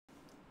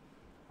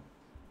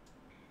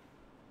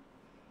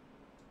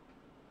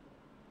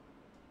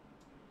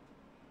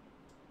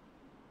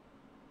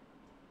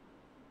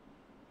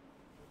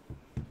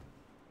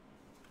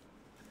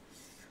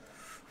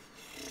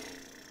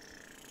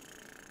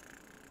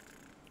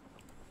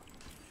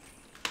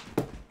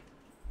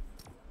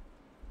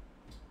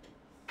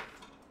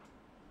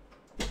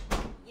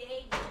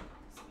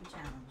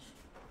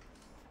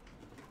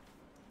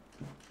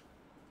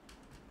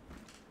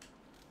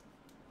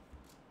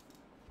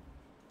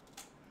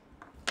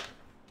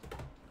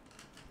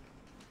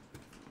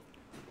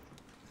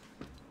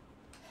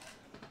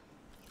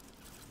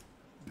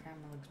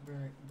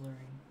blurring.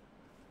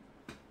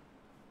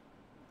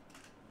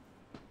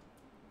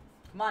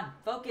 Come on,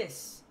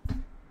 focus.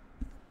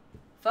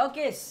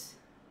 Focus.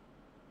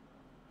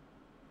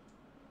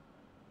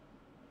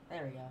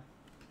 There we go.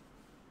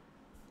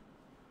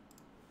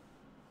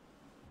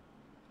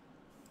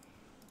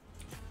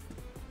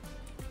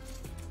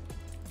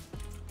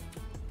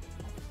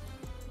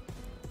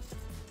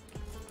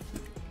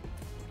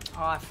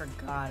 Oh, I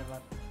forgot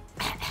about that.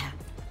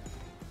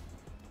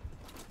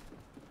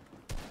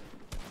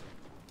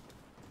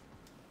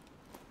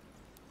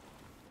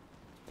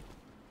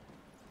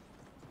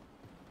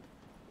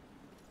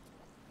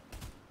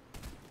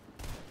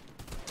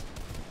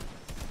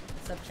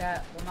 What's up,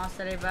 chat? What mouse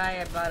did I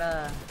buy? I bought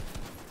a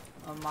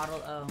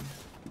Model O.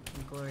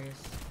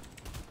 Glorious.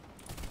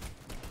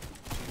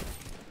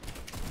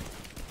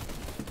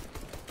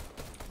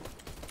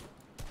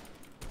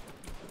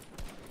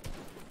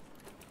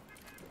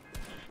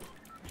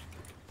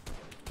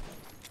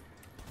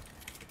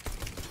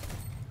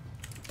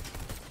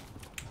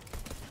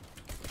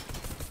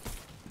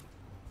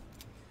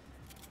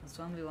 This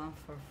one we want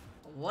for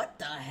what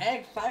the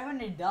heck?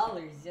 $500,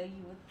 yo, you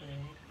what the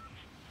heck?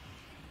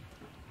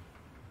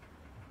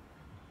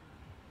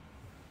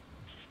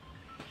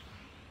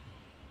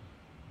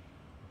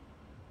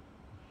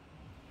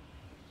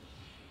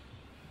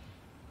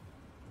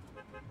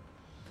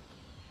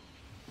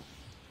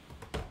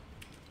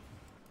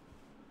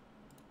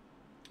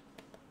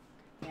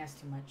 That's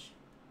too much.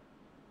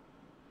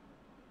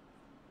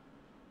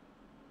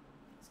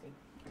 That's good.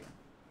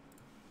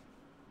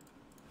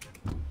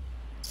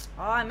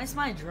 Oh, I missed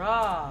my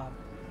drop.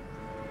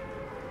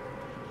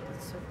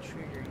 That's so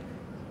triggering.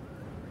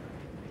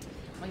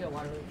 I'm gonna get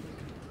water really quick.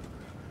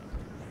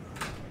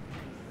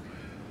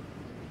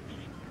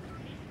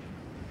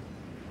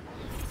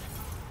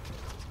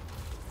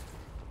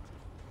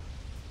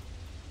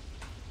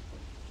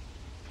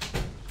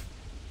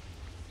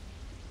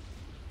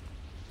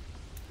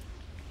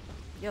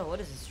 Yo, what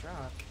is this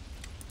drop?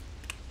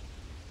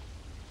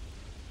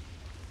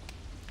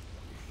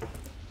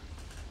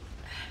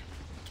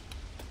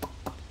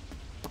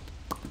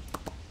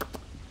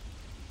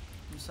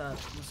 What's up?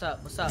 What's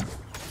up? What's up?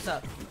 What's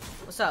up?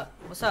 What's up?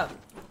 What's up?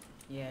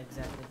 Yeah,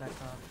 exactly. Back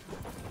off.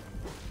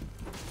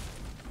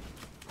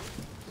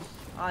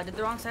 Oh, I did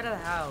the wrong side of the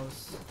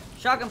house.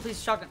 Shotgun, please.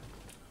 Shotgun.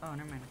 Oh,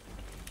 never mind.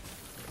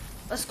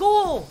 Let's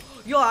go!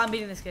 Yo, I'm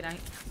beating this kid.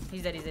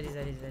 He's dead. He's dead. He's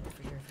dead. He's dead.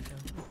 For sure. For sure.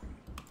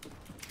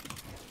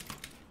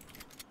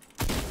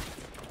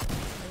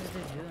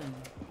 Doing?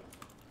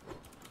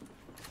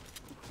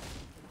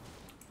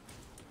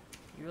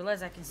 You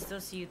realize I can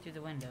still see you through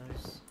the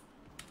windows.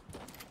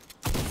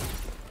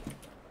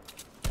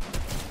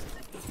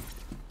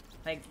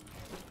 Like,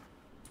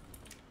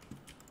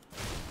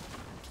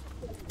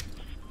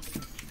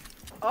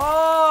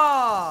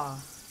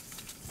 oh!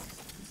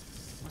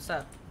 What's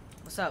up?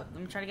 What's up?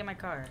 Let me try to get my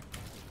car.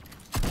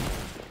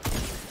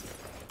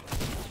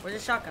 Where's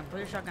your shotgun? Pull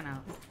your shotgun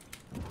out.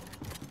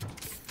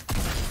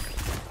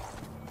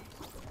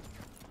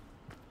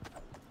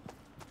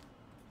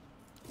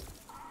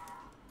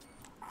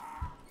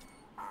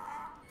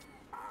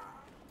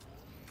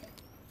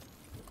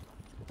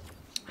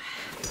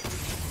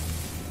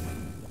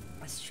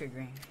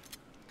 Triggering.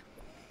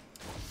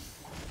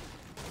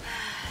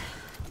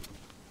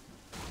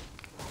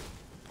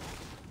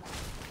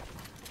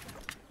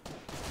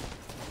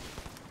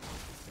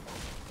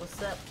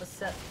 What's up?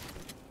 What's up?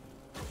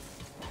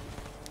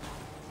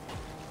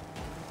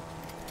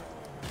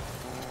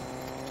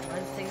 Why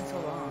is it taking so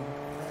long?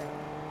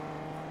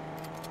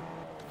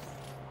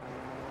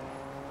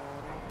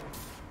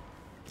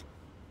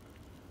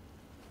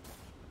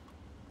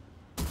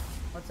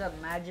 What's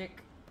up, Magic?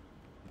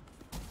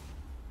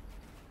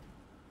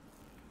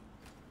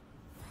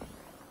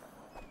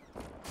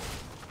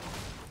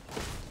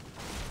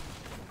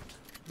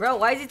 Bro,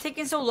 why is it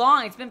taking so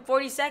long? It's been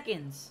 40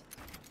 seconds.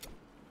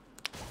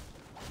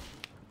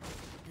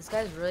 This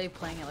guy's really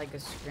playing it like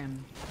a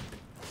scrim.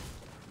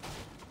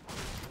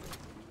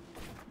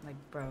 Like,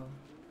 bro.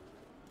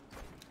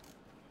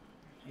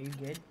 Are you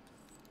good?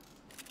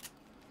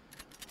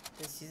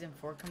 Did season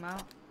 4 come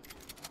out?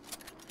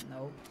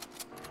 No.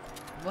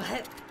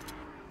 What?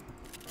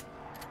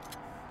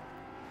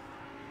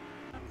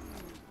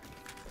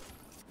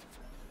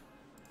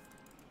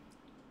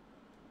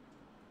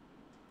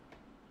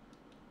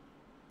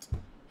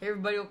 Hey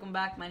everybody, welcome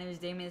back. My name is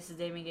Damian. This is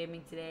Damian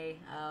Gaming today.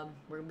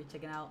 We're gonna be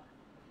checking out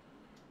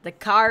the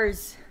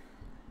cars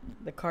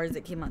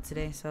that came out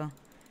today. So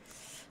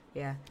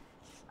yeah,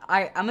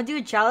 I'm gonna do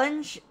a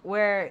challenge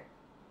where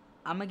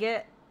I'm gonna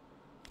get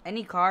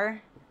any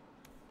car.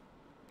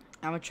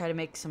 I'm gonna try to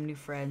make some new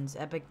friends.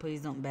 Epic,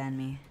 please don't ban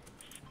me.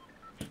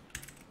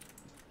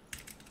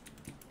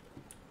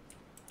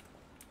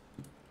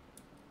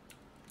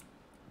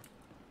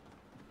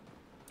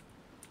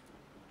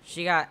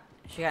 She got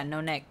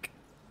no neck.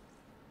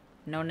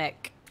 No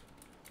neck.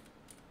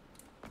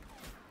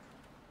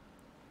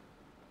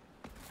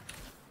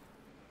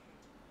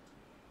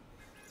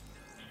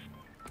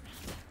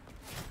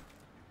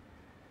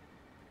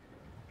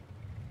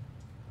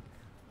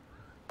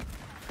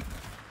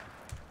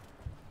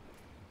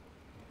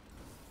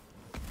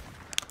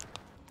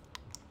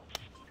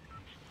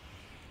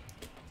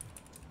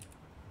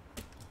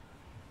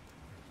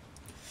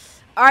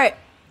 Alright.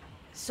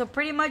 So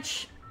pretty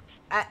much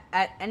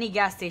at any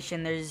gas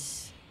station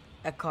there's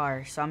a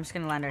car. So I'm just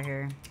gonna land right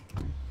here.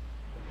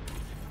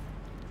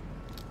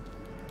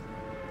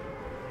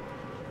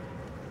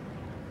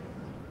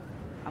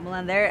 I'm gonna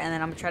land there and then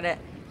I'm gonna try to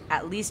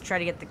at least try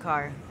to get the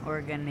car. Or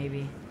again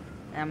maybe.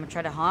 And I'm gonna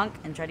try to honk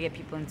and try to get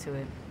people into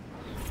it.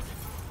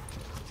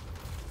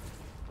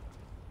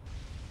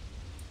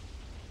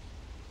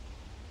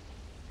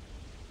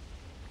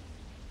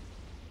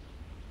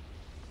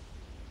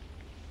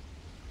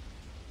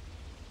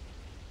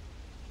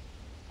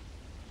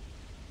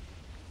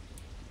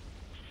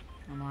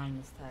 I'm on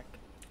this tech.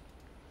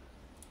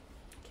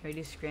 Can we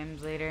do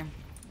scrims later?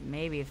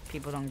 Maybe if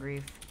people don't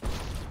grief.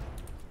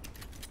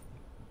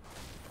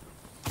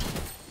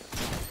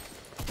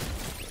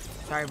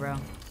 Sorry, bro.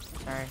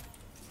 Sorry.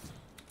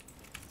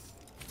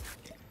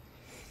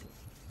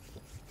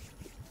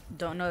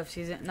 Don't know if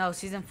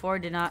season 4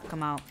 did not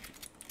come out.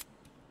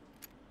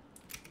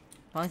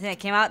 The only thing that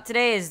came out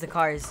today is the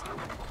cars.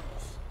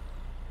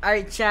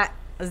 Alright, chat.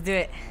 Let's do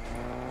it.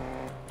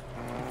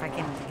 If I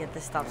can get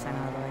this stop sign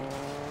out of the way.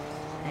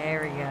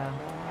 There we go.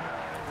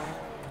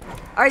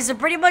 Alright, so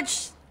pretty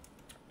much,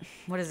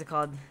 what is it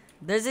called?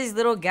 There's these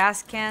little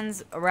gas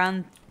cans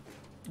around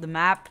the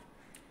map.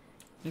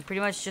 You pretty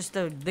much just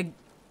the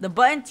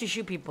button to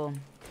shoot people.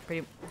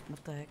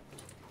 What the heck?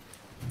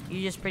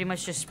 You just pretty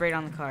much just spray it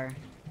on the car.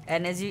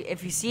 And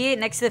if you see it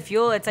next to the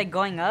fuel, it's like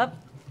going up.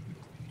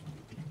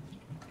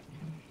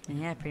 And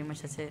yeah, pretty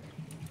much that's it.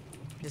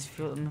 Just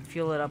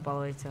fuel it up all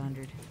the way to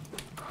 100.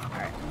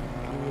 Alright.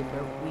 Good,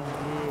 bro. We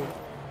good.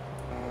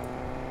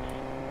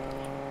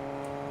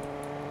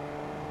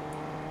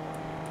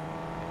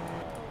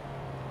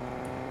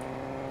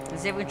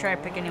 Let's see if we can try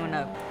to pick anyone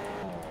up.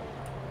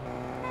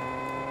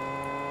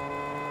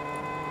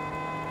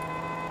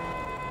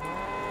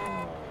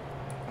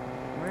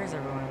 Where is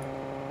everyone?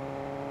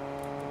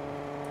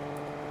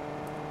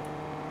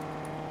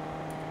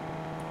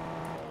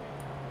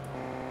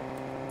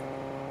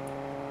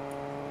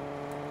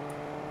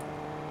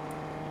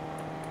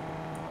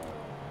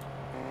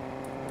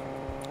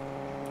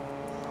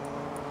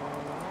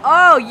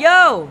 Oh,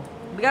 yo!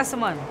 We got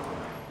someone.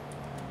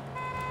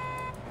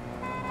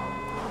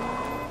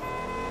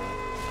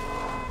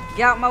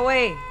 Get out my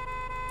way.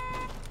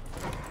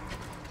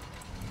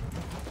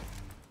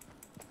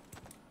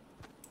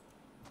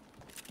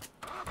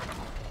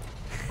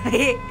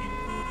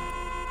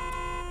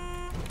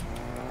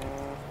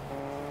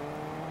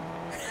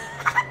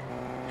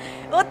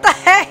 What the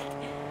heck?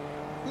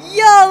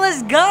 Yo,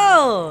 let's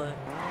go.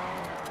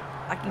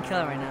 I can kill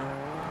him right now.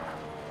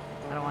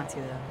 I don't want to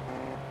though.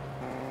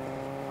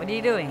 What are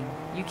you doing?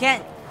 You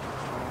can't.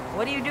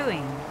 What are you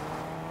doing?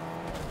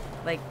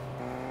 Like.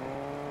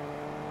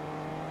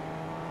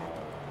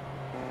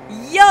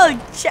 Yo,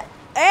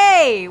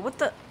 hey, what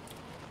the?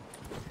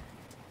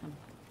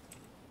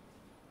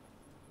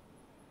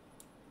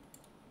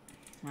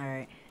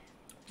 Alright.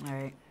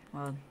 Alright,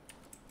 well.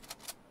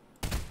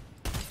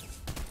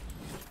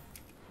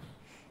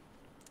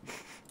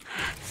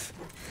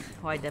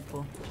 Why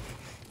Deadpool?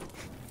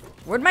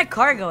 Where'd my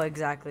car go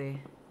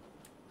exactly?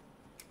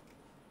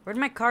 Where'd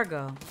my car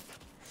go?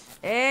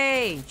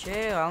 Hey,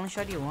 chill, I only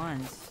shot you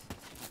once.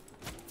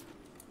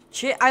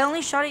 Chill, I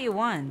only shot at you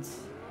once.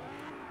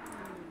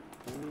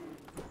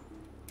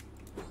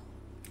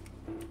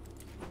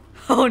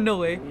 Oh, no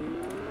way.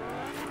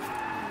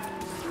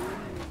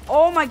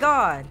 Oh my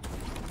god.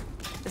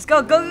 Let's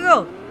go, go,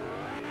 go, go.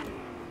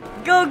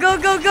 Go, go,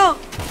 go, go.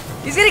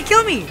 He's gonna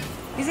kill me.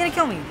 He's gonna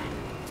kill me.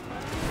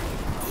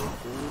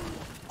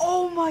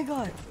 Oh my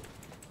god.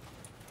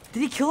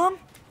 Did he kill him?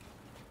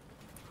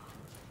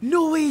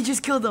 No way, he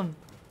just killed him.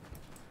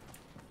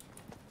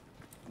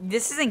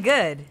 This isn't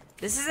good.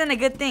 This isn't a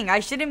good thing. I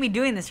shouldn't be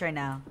doing this right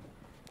now.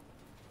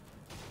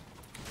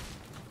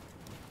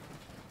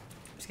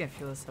 I'm just gonna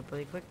fuel this up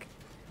really quick.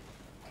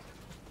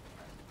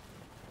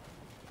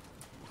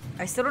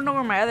 I still don't know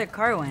where my other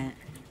car went.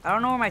 I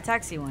don't know where my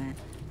taxi went.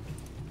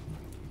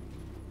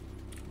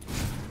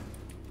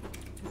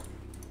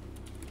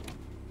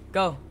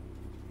 Go.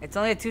 It's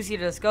only a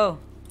 2-seater. Let's go.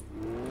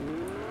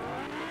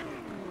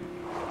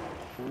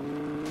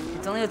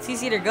 It's only a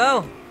 2-seater.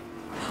 Go.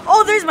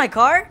 Oh, there's my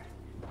car.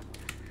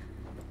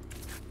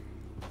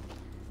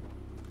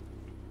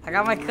 I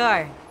got my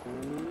car.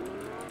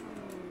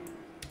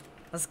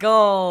 Let's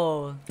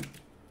go.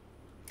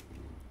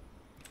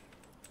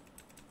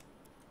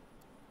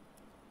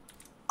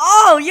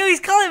 Oh, yo, he's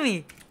calling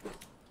me.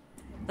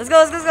 Let's go,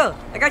 let's go, let's go.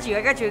 I got you,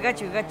 I got you, I got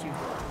you, I got you.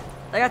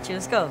 I got you,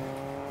 let's go.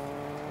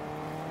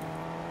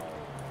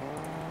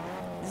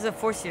 This is a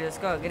 4-seater, let's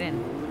go, get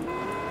in.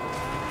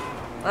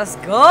 Let's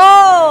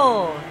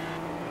go!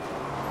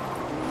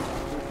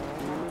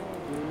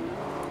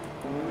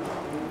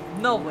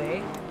 No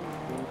way.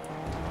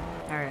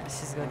 Alright, let's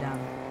just go down.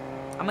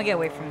 I'm gonna get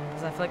away from him,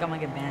 because I feel like I'm gonna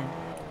get banned.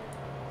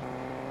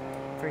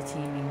 For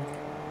teaming.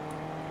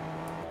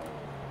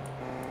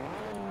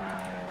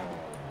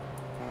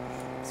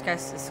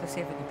 Guys, let's go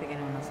see if we can pick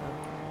anyone else up.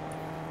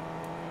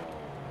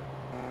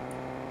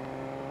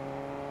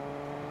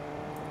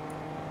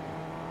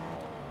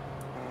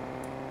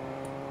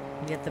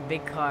 Get the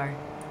big car.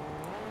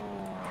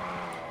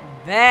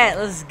 Bet,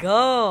 let's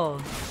go.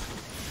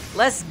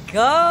 Let's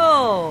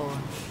go.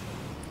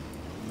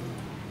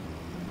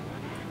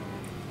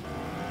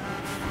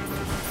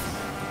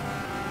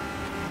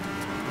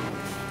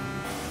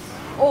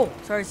 Oh,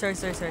 sorry.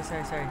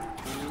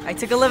 I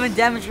took 11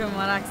 damage from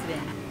one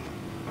accident.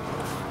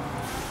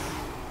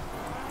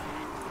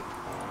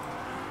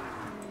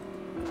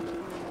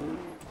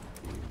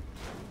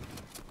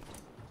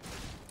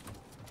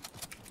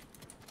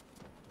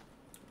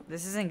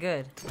 This isn't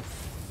good.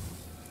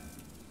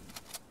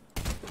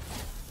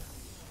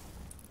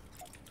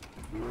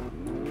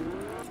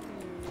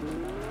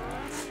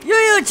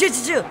 Yo,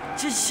 chill.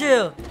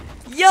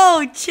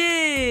 Yo,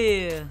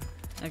 chill.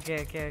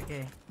 Okay.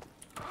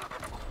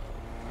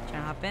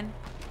 Trying to hop in.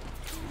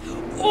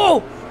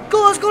 Oh!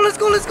 Let's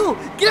go!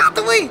 Get out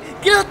the way!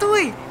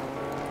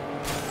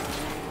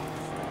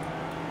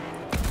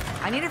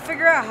 I need to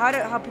figure out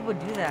how people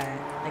do that.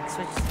 Like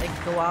switch,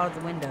 like go out of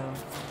the window.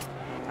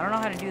 I don't know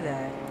how to do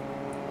that.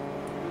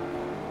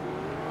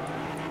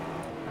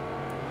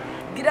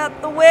 Get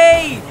out the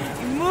way!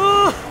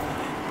 Move!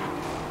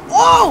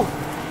 Oh!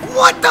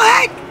 What the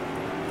heck?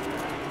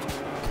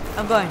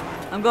 I'm going.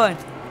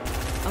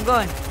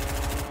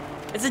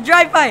 It's a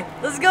drive-by.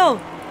 Let's go.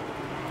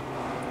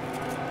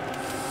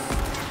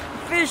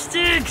 Fish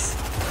sticks.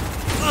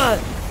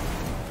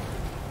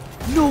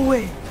 No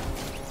way.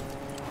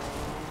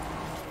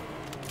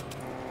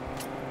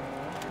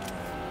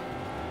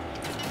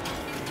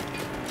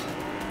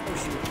 Oh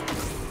shoot.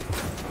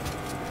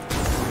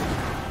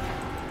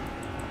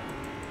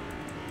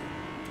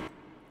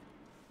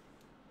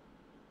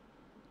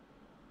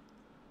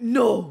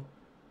 No.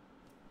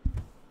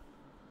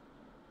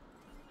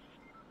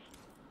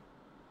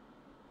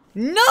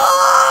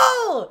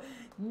 No!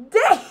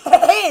 Dang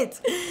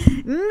it!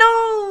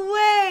 No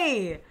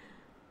way!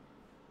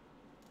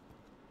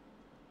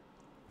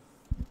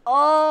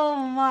 Oh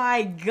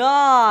my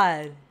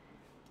god!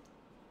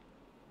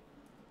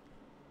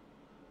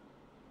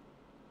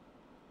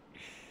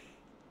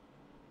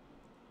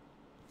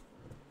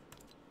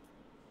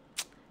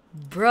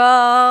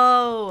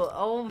 Bro!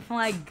 Oh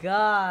my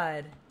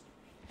god!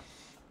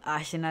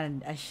 I should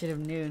have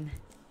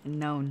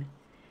known.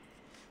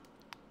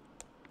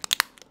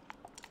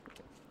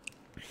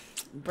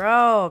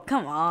 Bro,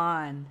 come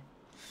on.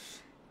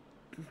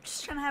 I'm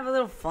just trying to have a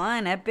little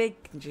fun,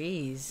 Epic.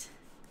 Jeez.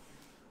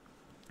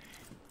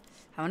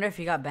 I wonder if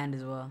he got banned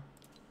as well.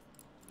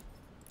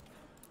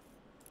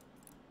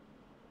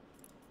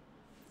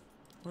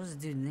 What was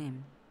the dude's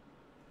name?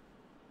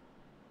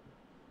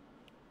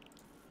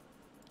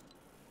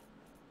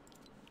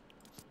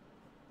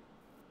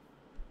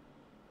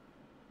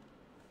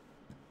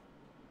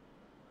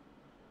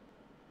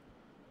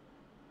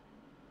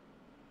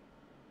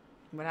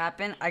 What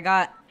happened? I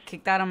got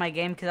kicked out of my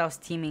game because I was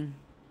teaming.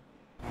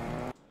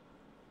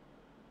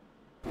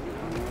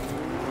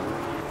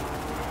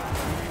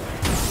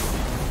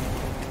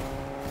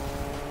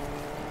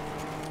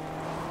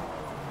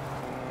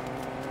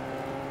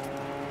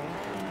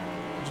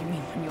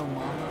 Jimmy and your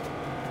mama.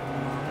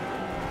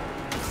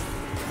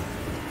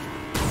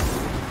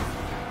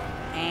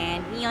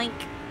 And yoink.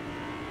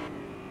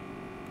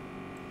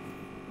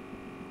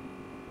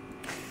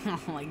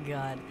 Oh my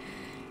god.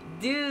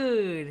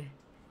 Dude.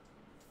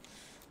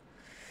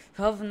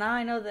 Well, now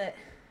I know that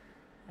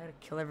I gotta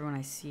kill everyone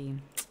I see.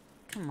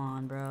 Come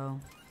on, bro.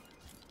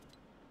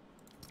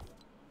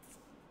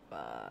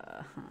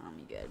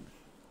 I'm good.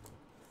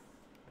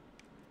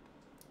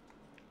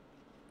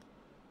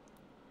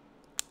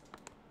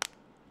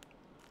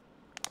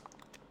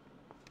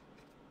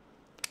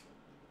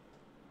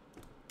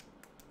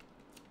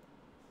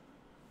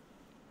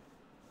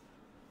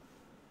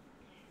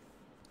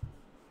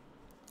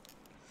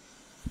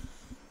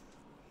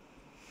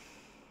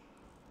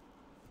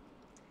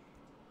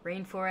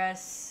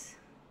 Rainforest?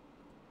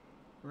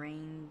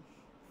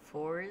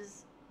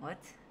 What?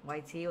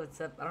 YT, what's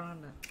up? I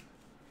don't know.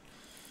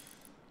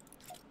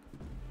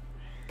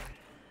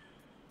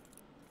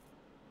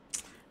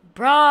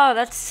 Bro,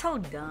 that's so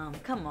dumb.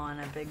 Come on,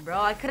 Epic, bro.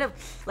 I could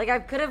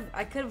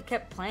have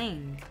kept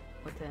playing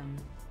with him.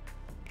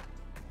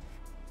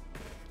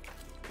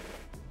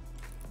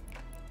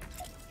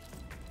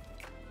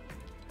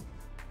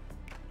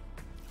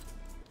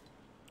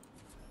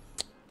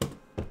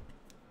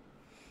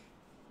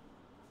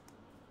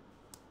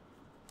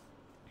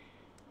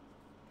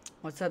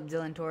 What's up,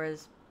 Dylan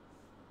Torres?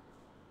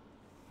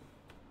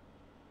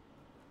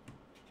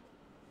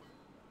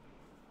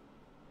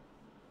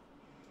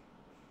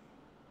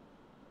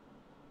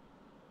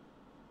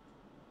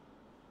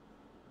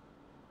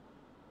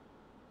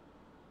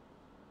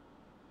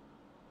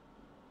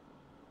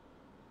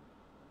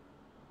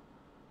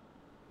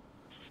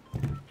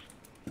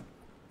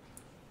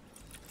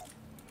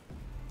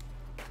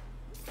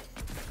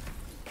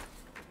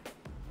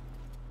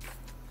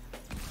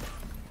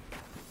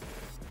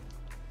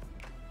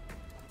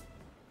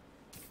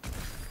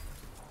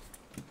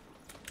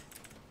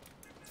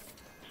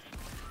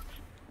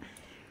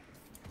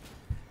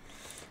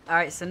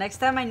 Alright, so next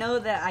time I know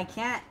that I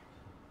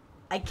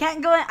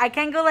can't go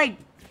like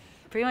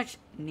pretty much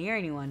near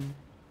anyone.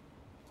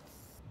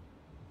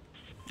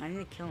 I need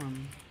to kill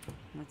him.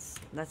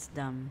 That's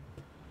dumb.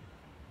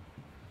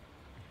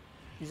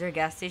 Is there a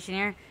gas station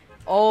here?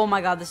 Oh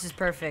my god, this is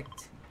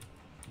perfect.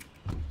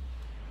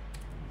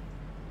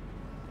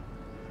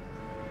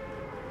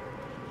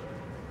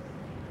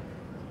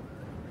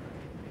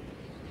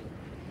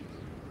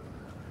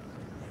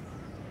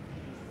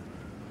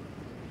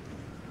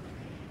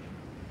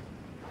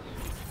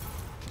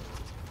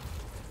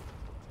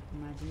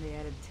 Imagine they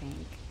added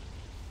tank.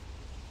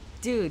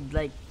 Dude,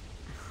 like,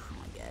 oh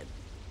my god.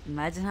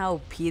 Imagine how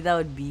OP that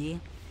would be.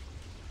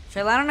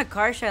 Should I land on a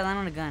car or should I land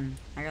on a gun?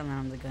 I gotta land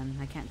on the gun.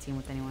 I can't team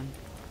with anyone.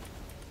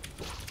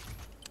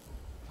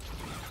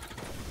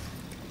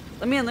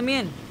 Let me in, let me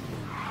in.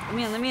 Let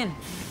me in, let me in.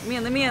 Let me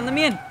in, let me in, let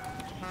me in.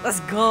 Let's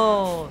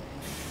go.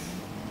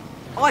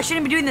 Oh, I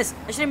shouldn't be doing this.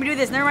 I shouldn't be doing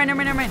this. Never mind, never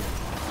mind, never mind.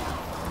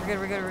 We're good,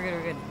 we're good, we're good,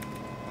 we're good.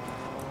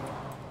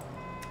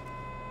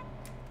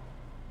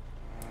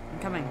 I'm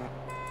coming.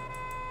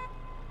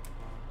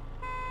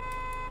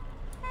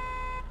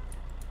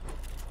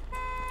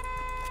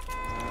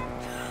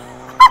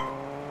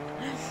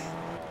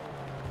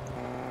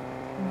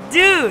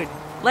 Dude!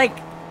 Like,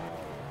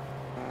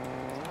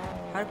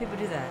 how do people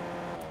do that?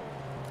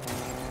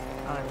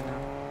 Oh, I don't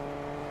know.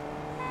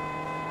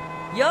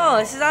 Yo,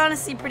 this is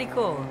honestly pretty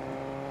cool.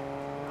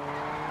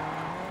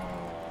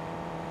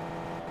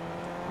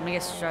 I'm gonna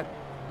get struck.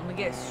 I'm gonna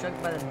get struck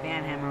by the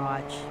van hammer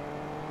watch.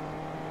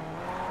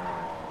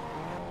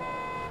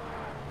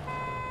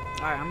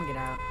 Alright, I'm gonna get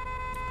out.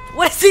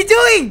 What is he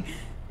doing?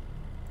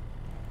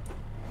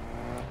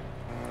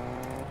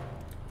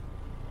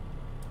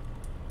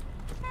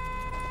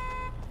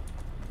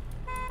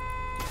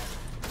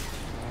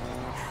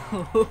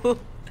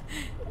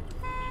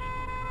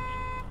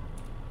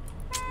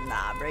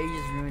 Nah, bro, you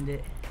just ruined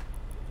it.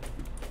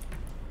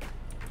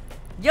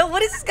 Yo,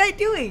 what is this guy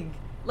doing?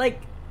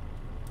 Like,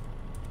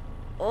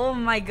 oh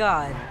my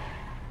god.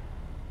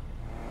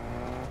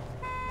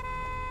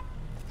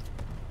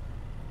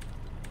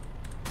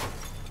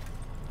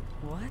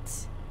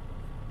 What?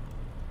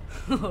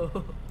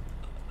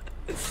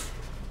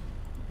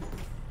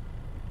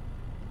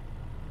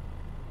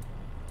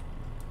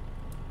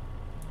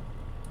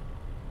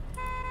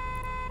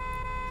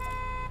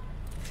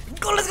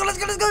 Go, let's go, let's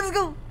go, let's go, let's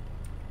go!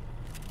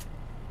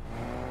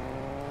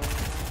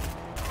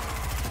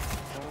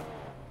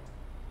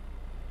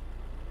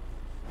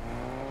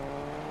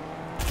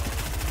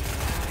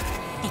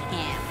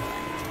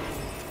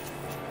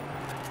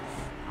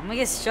 I'm gonna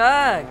get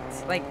struck.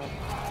 Like,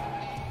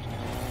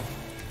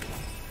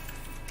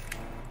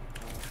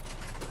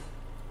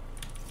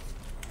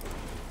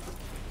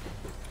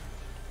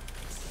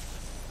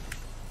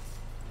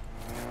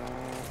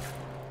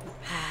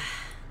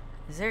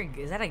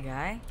 is that a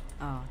guy?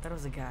 Oh, I thought it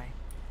was a guy.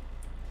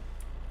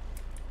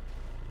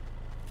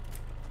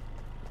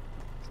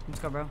 Let's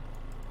go, bro.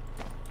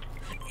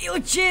 Yo,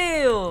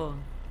 chill!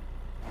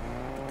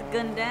 Put the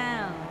gun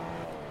down.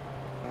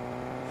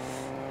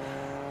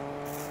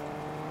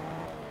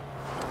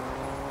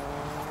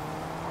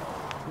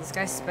 This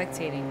guy's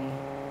spectating me.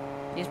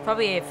 He's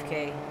probably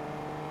AFK.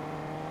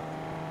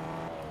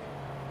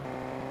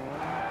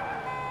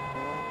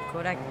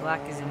 Kodak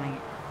Black is in my...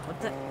 What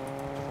the...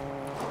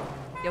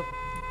 Yo.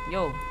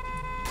 Yo.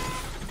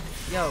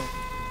 Yo.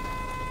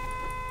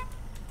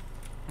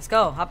 Let's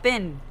go. Hop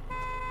in.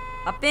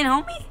 Hop in,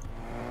 homie.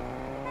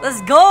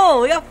 Let's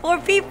go. We got 4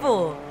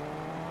 people.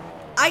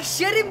 I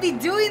shouldn't be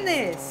doing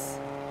this.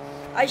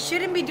 I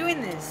shouldn't be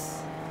doing this.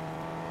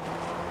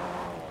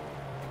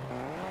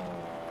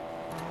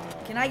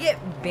 Can I get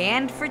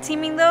banned for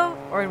teaming though?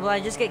 Or will I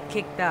just get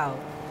kicked out?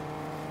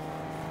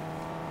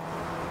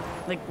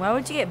 Like, why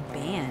would you get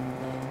banned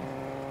though?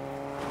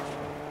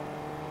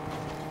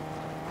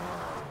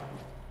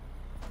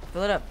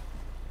 Fill it up.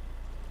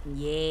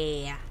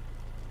 Yeah.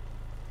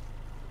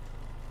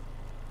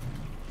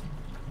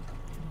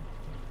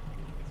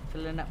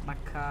 Filling up my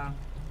car.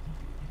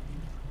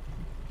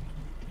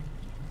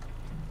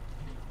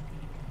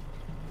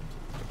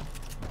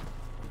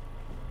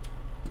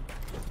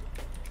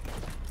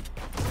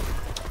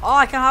 Oh,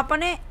 I can hop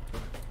on it?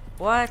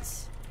 What?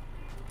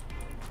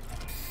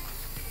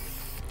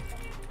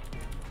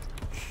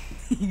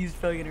 He's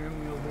probably gonna run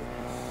me over.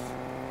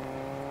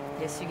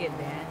 Yes, you get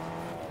banned.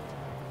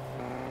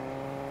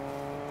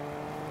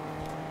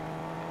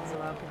 There's a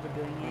lot of people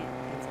doing it.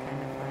 It's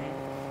kind of fine.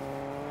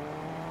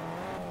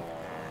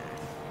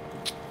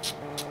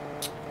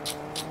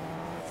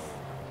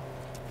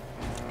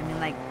 I mean,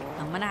 like,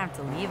 I'm gonna have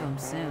to leave him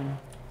soon.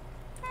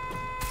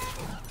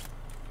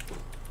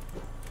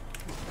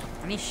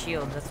 I need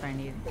shield, that's what I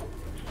need.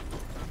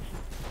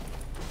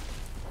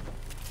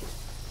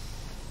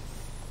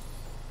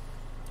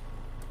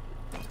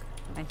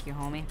 Thank you,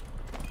 homie.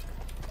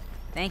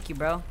 Thank you,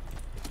 bro.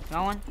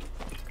 Going?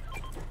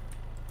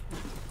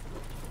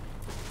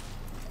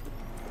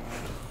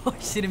 I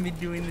shouldn't be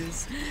doing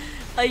this.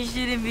 I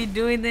shouldn't be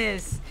doing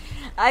this.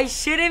 I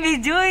shouldn't be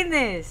doing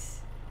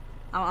this.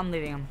 I'm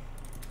leaving him.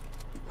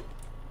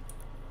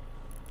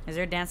 Is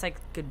there a dance like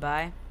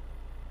goodbye?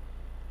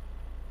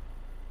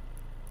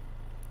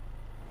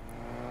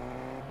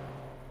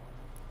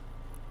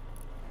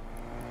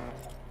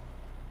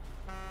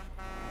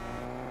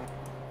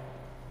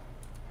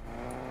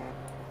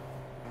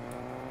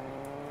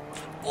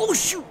 Oh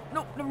shoot!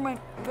 No, never mind.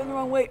 I'm going the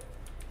wrong way.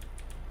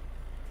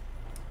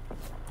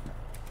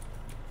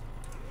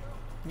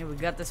 Yeah, we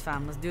got this,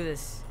 fam. Let's do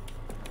this.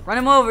 Run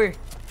him over.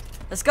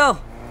 Let's go.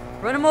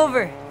 Run him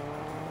over.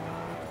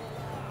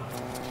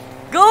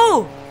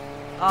 Go!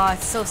 Oh,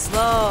 it's so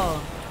slow.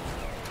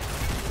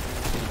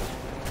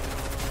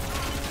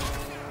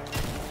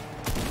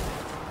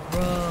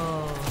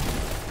 Bro,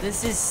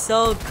 this is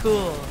so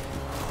cool.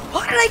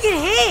 How did I get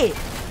hit?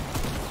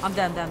 I'm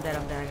dead. I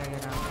gotta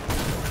get out.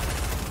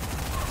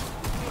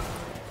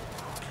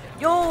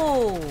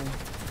 Yo!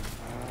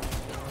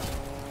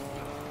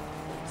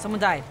 Someone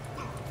died.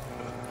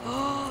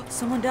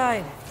 Someone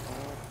died.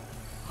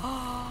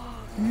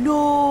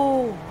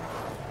 No!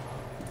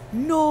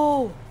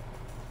 No!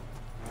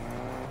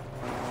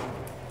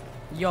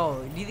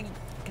 Yo, do you think,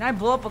 can I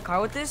blow up a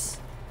car with this?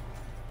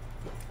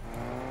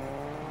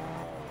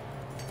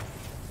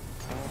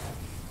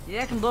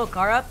 Yeah, I can blow a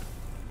car up.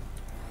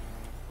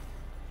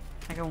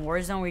 Like in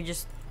Warzone where you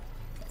just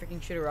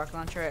freaking shoot a rocket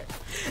launcher at.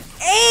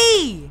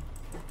 Hey!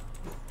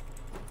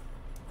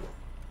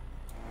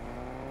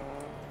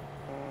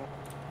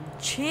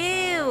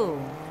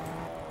 Chill.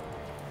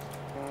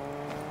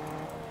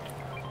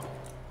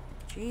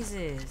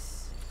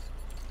 Jesus.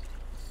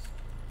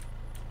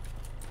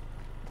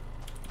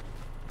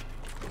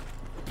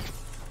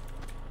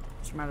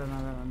 My bad.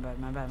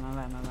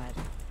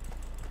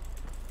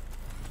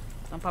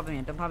 Don't pop it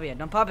yet.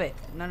 Don't pop it.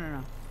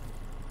 No.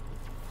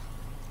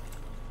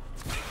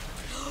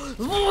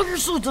 Oh, you're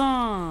so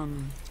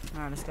dumb.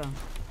 Alright, let's go.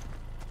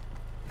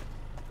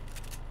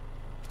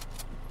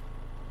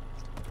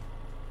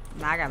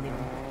 Nah, I gotta leave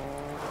him.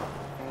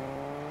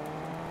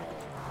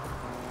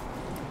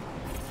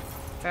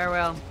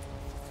 Farewell.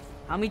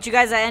 I'll meet you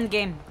guys at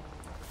endgame.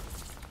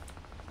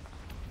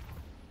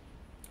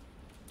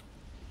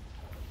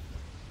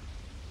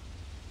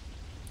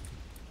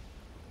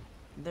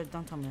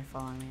 Don't tell me they're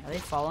following me. Are they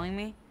following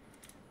me?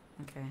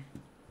 Okay.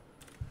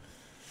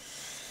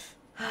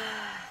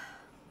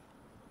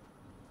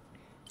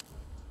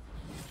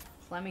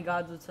 Slimy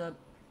gods, what's up?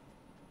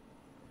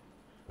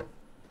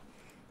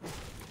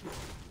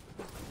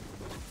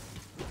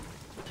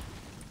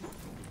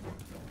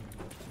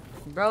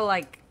 Bro,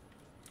 like,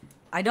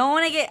 I don't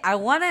want to get, I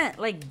want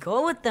to, like,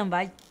 go with them,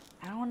 but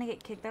I don't want to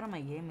get kicked out of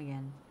my game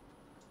again.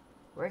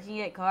 Where can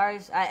you get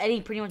cars? At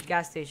any pretty much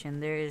gas station.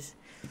 There's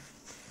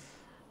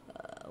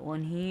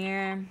one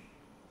here.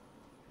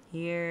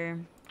 Here.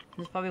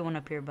 There's probably one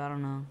up here, but I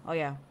don't know. Oh,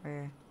 yeah. Right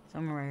here.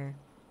 Somewhere right here.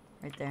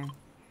 Right there.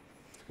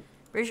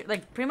 Pretty sure,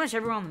 like, pretty much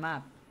everywhere on the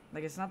map.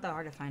 Like, it's not that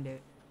hard to find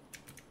it.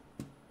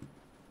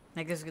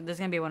 Like, there's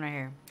gonna be one right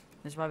here.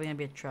 There's probably gonna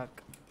be a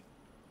truck.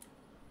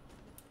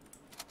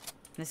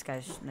 This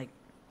guy's, like,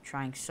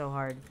 trying so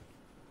hard.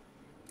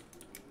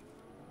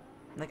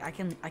 Like, I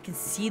can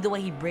see the way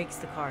he breaks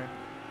the car.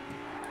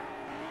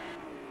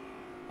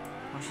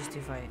 Watch these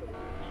two fight.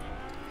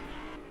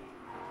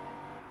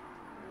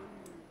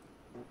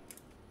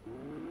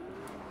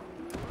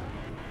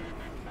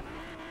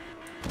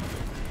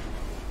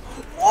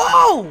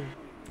 Whoa!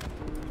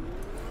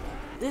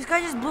 This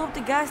guy just blew up the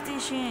gas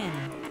station.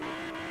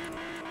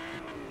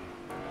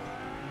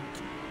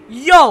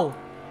 Yo!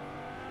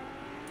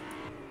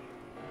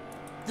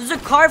 There's a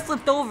car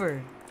flipped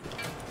over.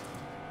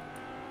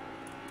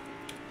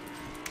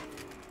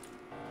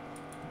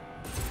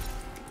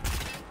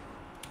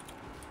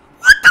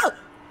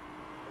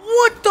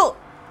 What the?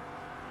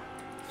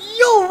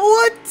 Yo,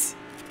 what?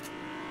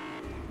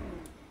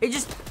 It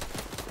just...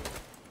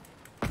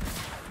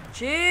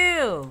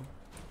 Chill.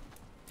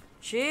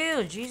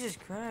 Chill, Jesus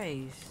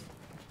Christ.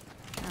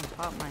 Damn,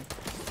 pop my...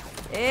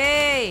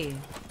 Hey!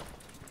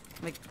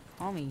 Like,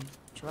 homie,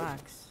 chillax.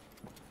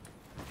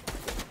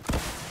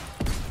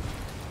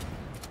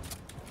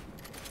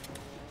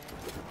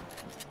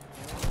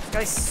 This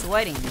guy's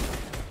sweating.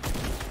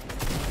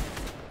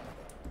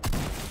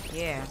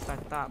 Yeah, that's what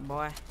I thought,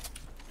 boy.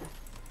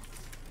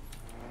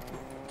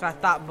 That's what I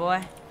thought,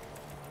 boy.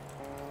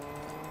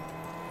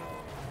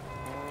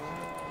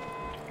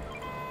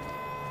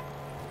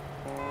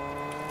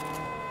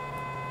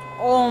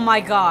 Oh my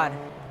god.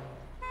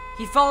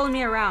 He followed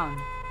me around.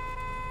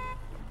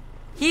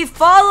 He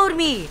followed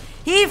me.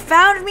 He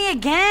found me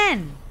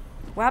again.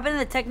 What happened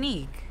to the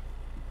technique?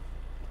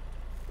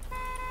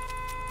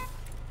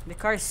 The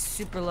car is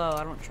super low.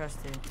 I don't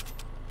trust it.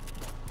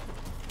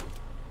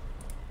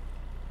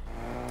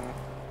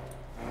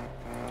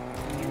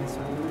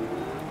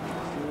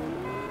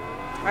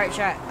 Alright,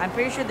 chat. I'm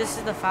pretty sure this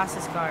is the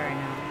fastest car right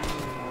now.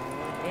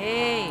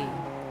 Hey.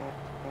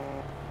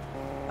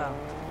 Oh.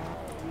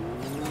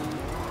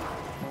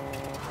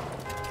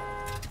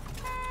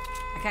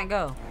 I can't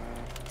go.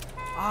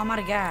 Oh, I'm out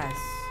of gas.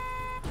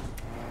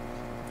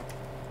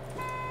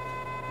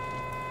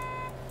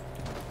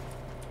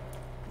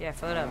 Yeah,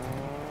 fill it up.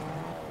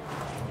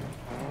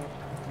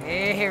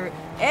 Hey,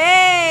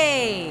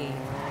 hey!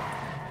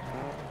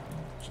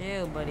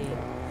 Chill, buddy.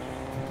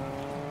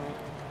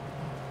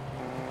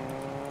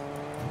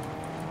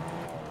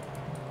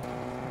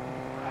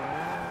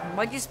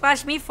 What'd you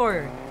splash me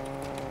for?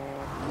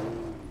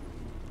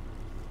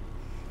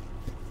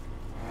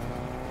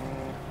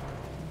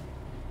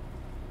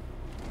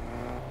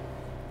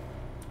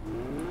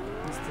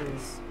 What's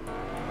this?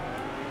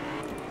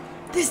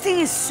 This thing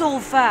is so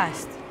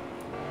fast.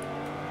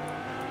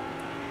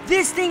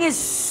 This thing is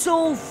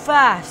so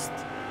fast.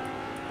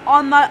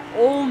 On my,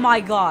 oh my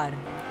god.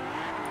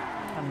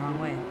 I'm the wrong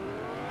way.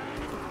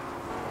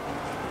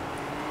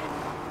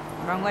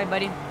 Wrong way,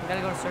 buddy. We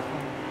gotta go to circle.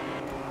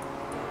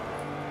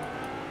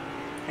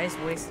 I just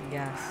wasted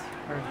gas.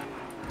 Or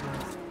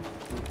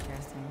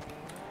gas tank.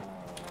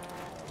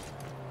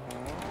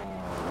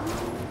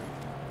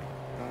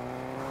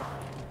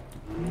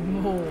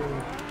 No.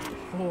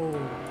 Oh.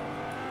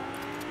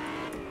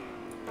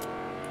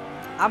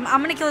 I'm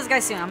gonna kill this guy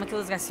soon. I'm gonna kill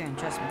this guy soon.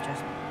 Trust me,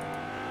 trust me.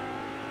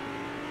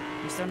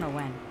 We still don't know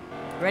when.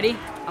 Ready?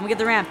 I'm gonna get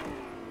the ramp.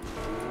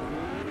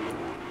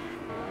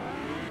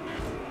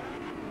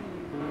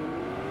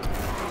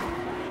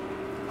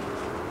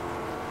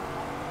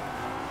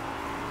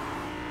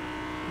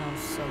 No,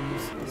 so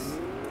useless.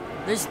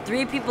 There's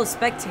 3 people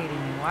spectating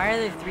me. Why are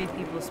there 3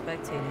 people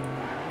spectating me?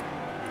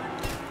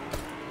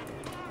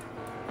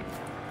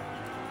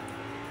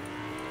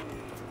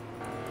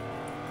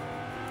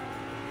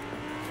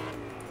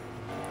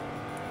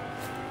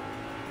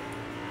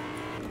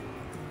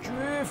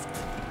 Drift.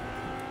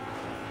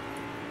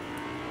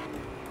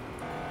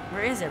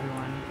 Where is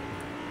everyone?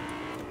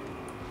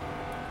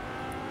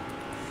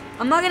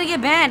 I'm not gonna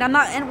get banned. I'm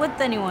not in with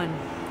anyone.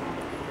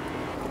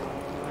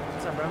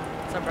 What's up, bro?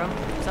 What's up, bro?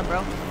 What's up,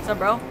 bro? What's up,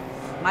 bro?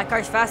 My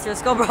car's faster.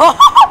 Let's go, bro.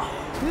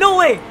 No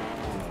way.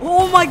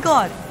 Oh my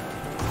god.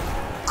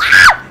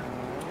 Ah!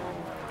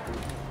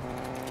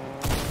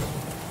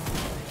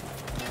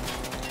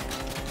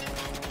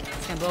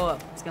 It's gonna blow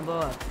up. It's gonna blow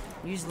up.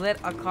 You just lit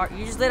a car.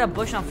 You just lit a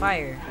bush on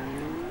fire.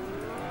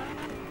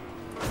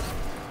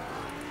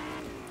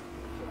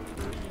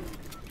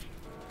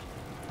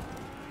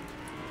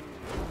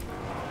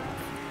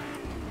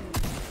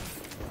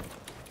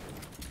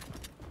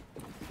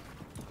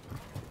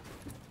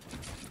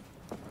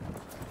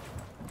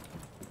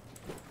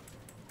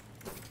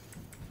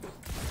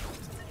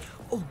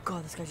 Oh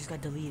god, this guy just got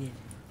deleted.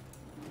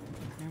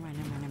 Never mind,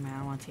 never mind, never mind. I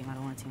don't want a team. I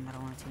don't want a team. I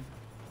don't want a team.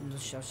 I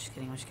was just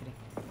kidding. I was just kidding.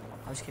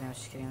 I was kidding. I was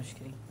just kidding. I was just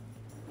kidding.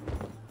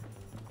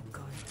 Oh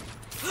god.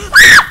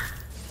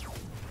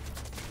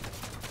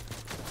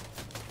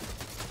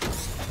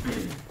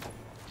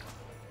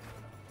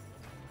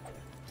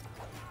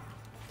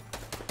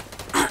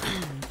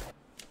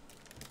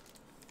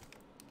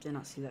 Did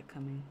not see that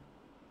coming.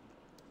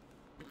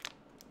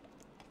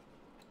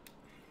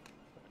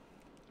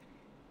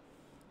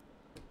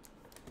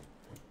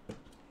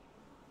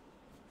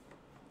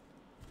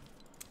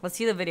 Let's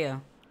see the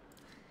video.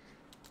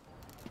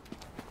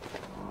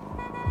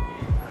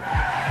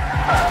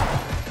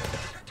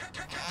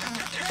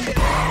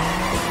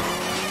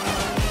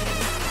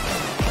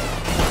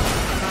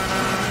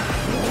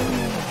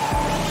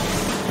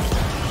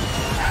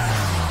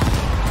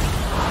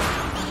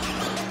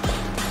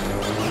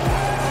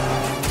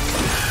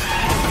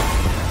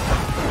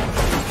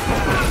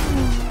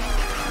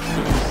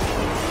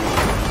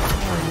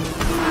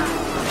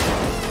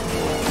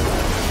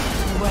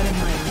 What am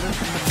I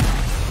looking at?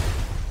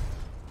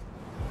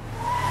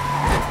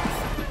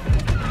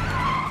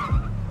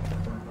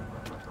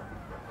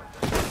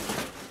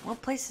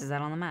 What place is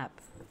that on the map?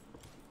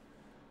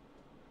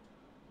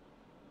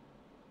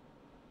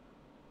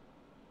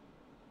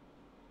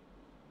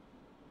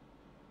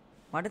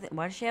 Why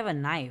does she have a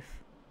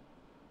knife?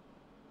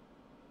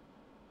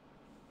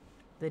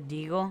 The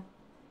Deagle?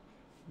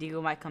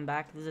 Deagle might come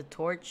back. There's a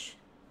torch.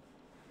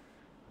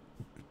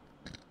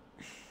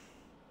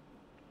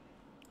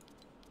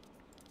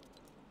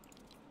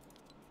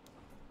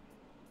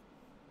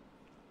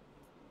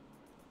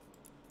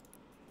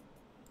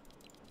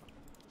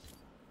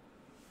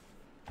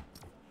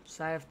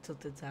 Side of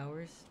Tilted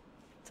Towers.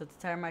 Tilted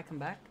Tower might come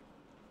back.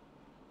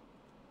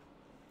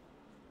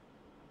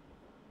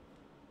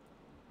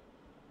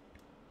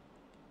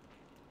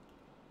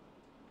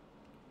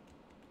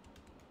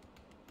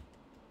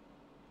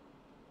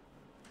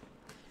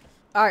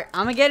 Alright,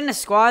 I'm gonna get into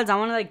squads. I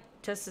wanna like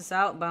test this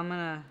out, but I'm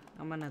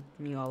gonna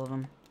mute all of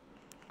them.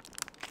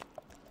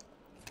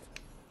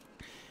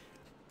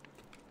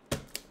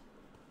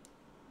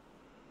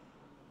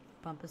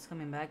 Pump is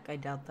coming back. I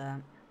doubt that.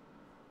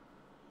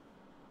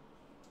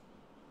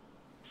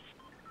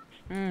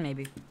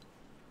 Maybe.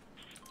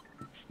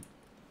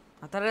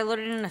 I thought I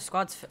loaded in a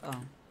squad's. Oh.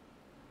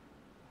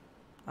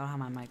 I don't have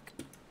my mic.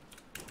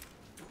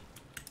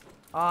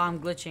 Oh, I'm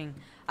glitching.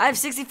 I have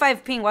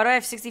 65 ping. Why do I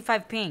have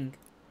 65 ping?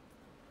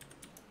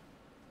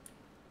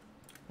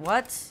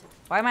 What?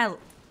 Why am I...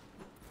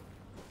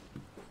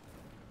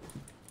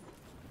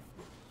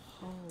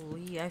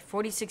 Holy I have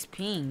 46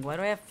 ping. Why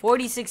do I have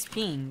 46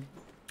 ping?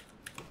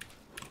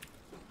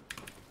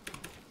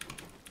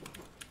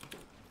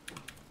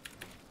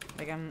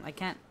 Like I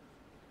can't.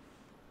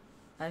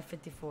 I have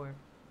 54.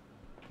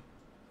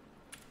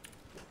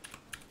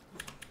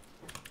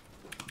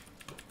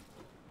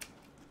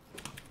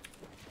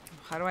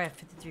 How do I have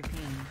 53 ping?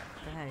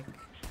 What the heck?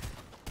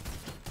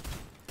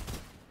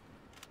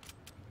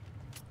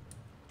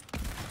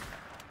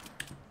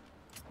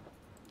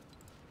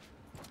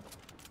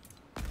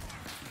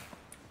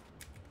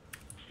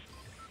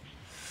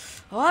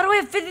 Oh, how do I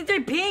have 53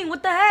 ping?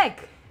 What the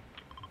heck?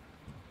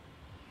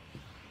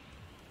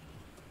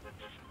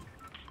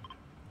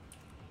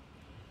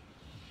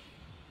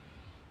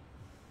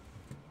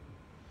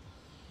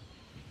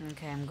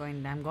 Okay, I'm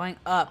going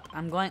up.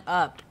 I'm going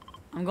up.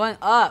 I'm going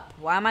up.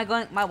 Why am I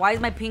going? Why is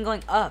my ping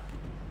going up?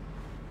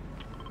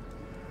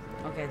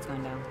 Okay, it's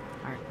going down.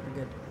 Alright,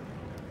 we're good.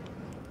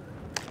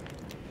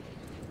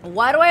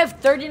 Why do I have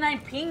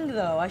 39 ping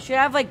though? I should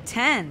have like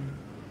 10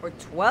 or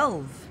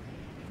 12.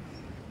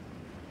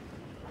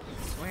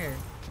 I swear.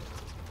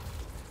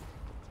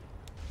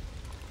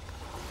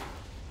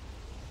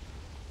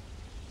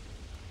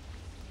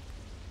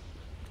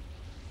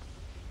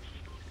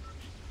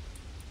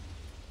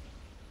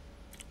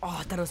 Oh,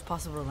 I thought it was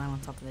possible to land on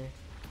top of there.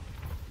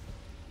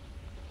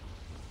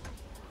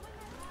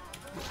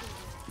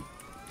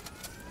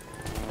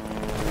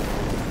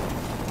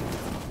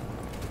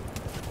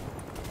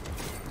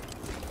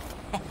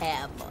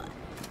 Yeah, boy.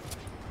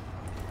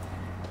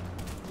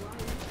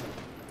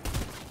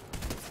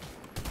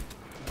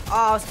 Oh,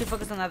 I was too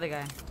focused on the other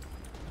guy.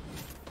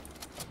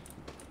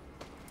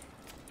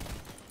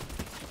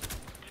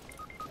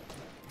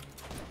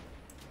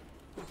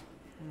 Oh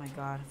my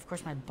god. Of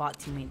course my bot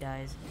teammate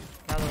dies.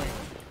 Get out of the way.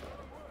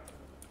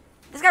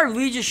 This guy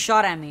really just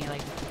shot at me.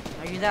 Like,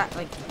 are you that,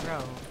 like,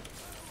 bro?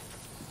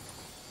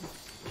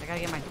 I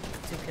gotta get my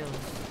 2 kills.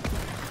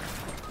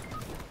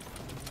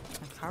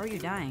 Like, how are you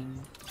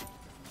dying?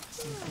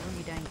 How are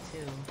you dying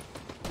too?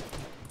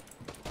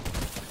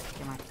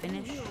 Get my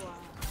finish.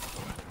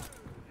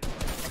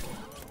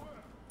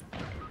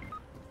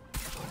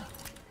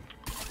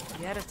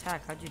 You had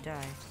attack. How'd you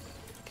die?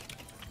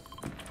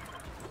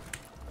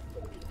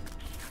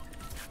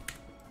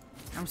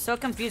 I'm so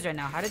confused right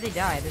now. How did they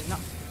die? There's no.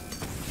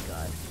 Oh my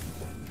god.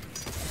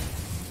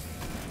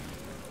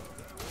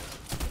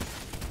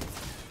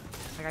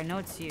 Like I know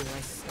it's you.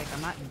 Like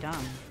I'm not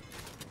dumb.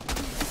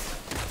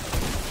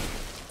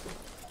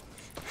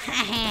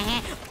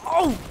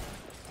 Oh!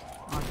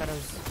 Oh, I thought it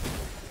was.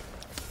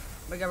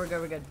 We're good. We're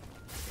good. We're good.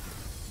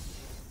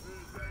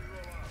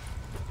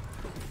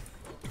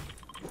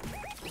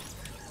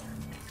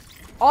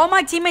 All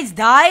my teammates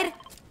died?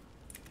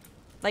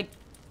 Like,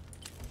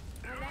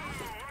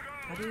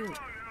 how do you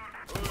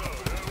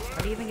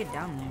even get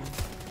down there?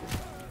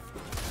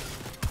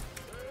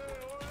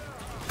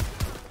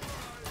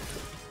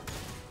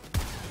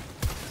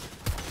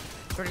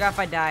 Swear to God if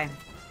I die.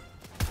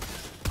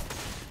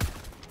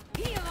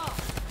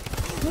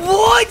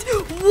 What?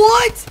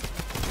 What?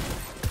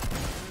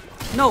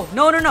 No,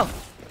 no, no, no.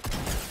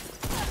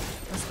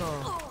 Let's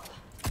go.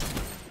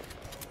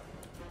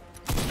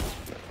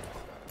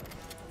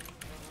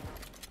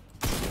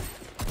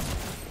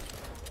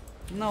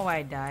 No,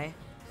 I die.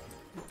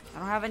 I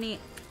don't have any.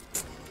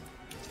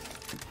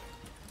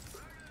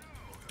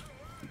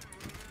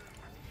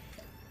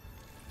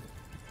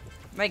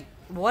 Like,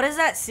 what is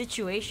that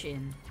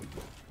situation?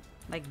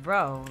 Like,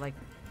 bro, like,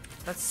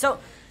 that's so.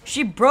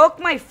 She broke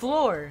my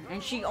floor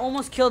and she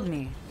almost killed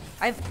me.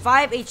 I have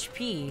 5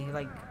 HP.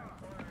 Like,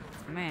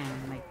 man,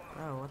 like,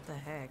 bro, what the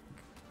heck?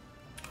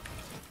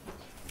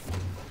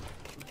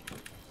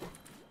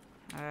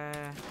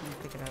 Let me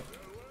pick it up.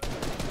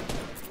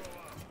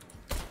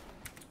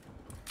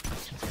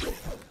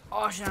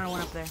 Oh shit, I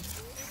went up there.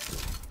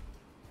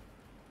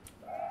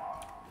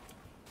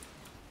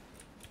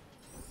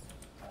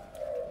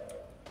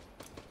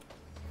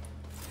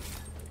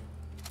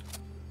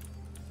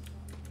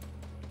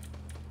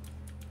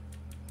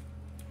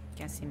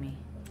 Can't see me.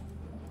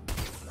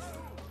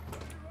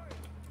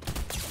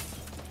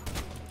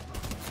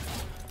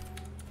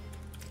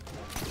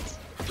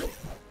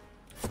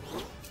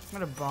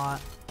 What a bot.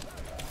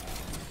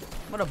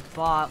 What a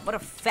bot. What a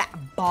fat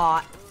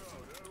bot.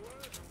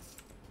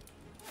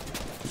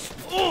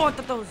 Oh, I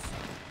thought that was...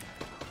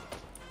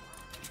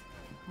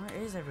 Where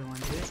is everyone,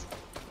 dude?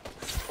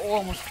 Oh,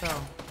 almost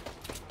fell.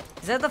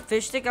 Is that the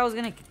fish stick I was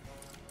gonna...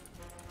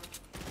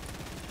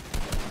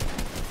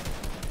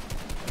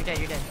 You're dead,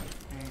 you're dead.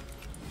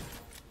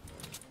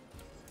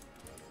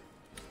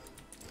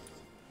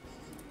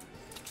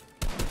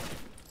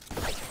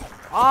 Alright.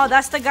 Oh,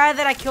 that's the guy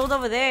that I killed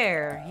over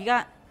there. He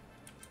got...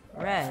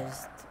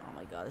 rezzed. Oh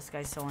my god, this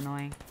guy's so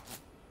annoying.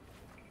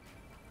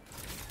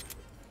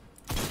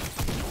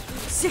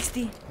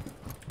 60.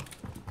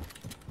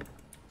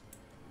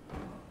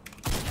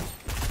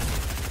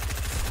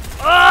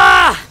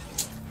 Ah!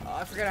 Oh,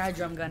 I forgot I had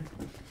drum gun.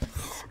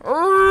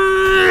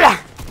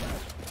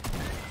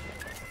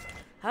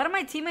 How did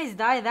my teammates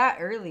die that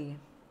early?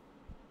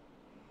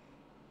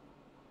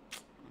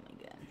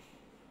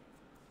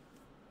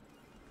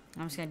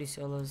 I'm just gonna do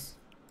solos.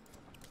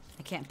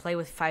 I can't play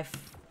with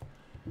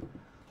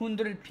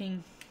 500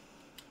 ping.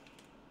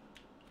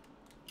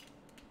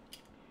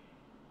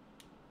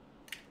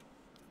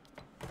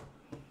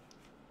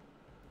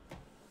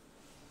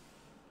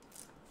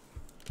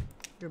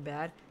 You're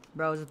bad.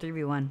 Bro, it was a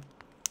 3v1.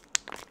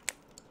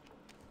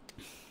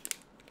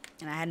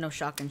 And I had no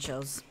shotgun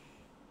shells.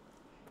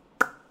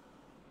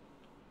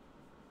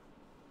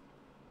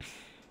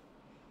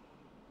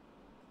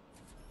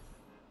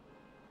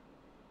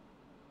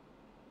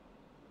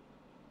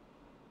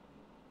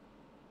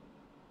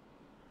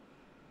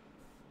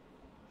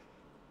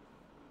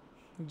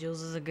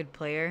 Jules is a good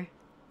player.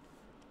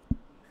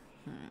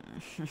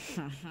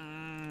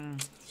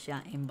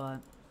 Shot aimbot.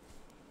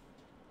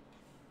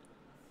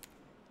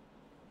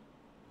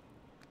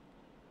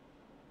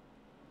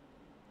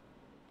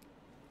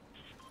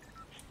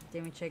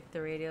 Let me check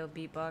the radio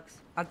beatbox.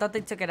 I thought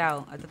they took it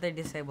out. I thought they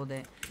disabled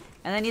it.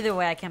 And then either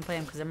way, I can't play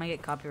them because I might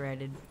get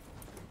copyrighted.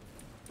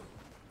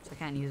 So I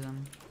can't use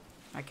them.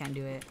 I can't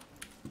do it.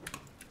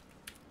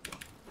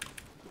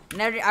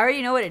 And I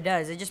already know what it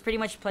does. It just pretty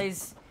much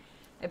plays...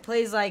 It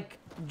plays like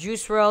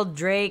Juice WRLD,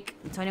 Drake,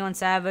 21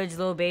 Savage,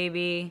 Lil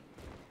Baby.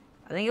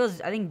 I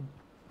think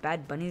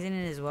Bad Bunny's in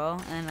it as well.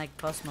 And then like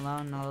Post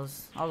Malone and all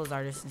those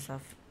artists and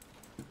stuff.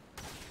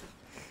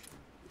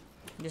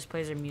 It just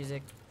plays their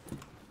music.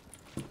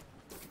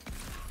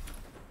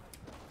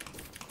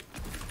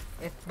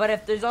 But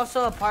if there's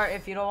also a part,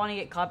 if you don't want to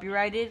get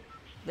copyrighted,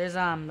 there's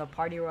the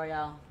Party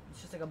Royale.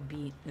 It's just like a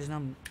beat. It's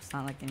not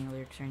like any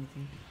lyrics or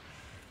anything.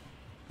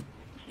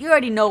 You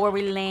already know where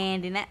we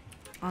landing at.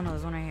 Oh no,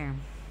 there's one right here.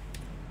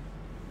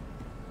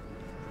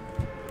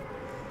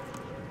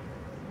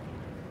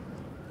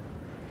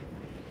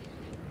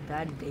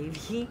 Bad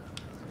Baby?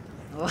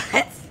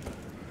 What?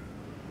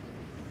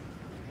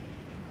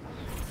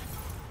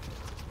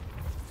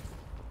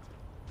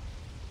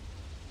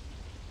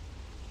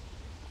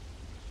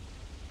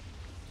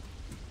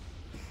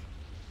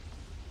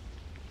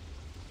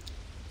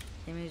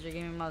 Is your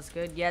gaming mouse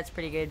good? Yeah, it's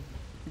pretty good.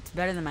 It's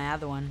better than my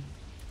other one.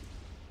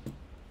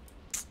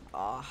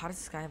 Oh, how does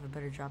this guy have a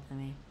better drop than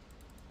me?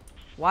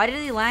 Why did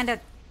he land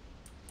at...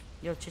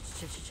 Yo, chill.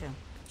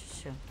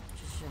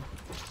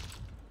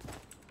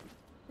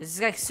 This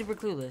guy's super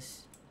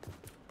clueless.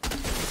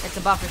 It's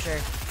a bot for sure.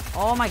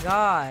 Oh my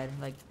god.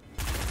 Like...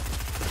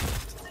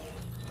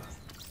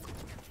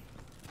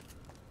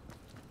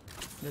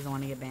 Doesn't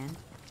want to get banned.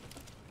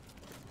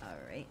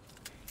 Alright.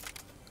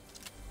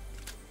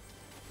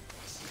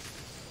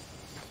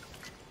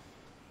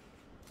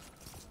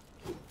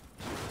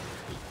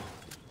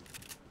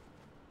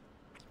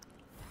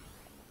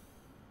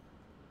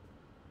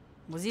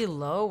 Was he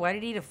low? Why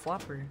did he eat a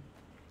flopper?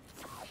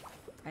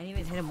 I didn't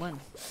even hit him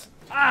once.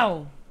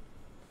 Ow!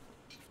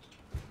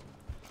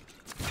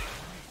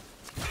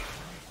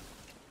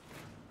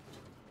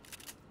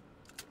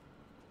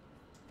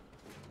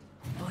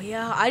 Oh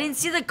yeah, I didn't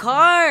see the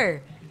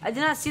car! I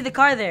did not see the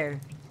car there.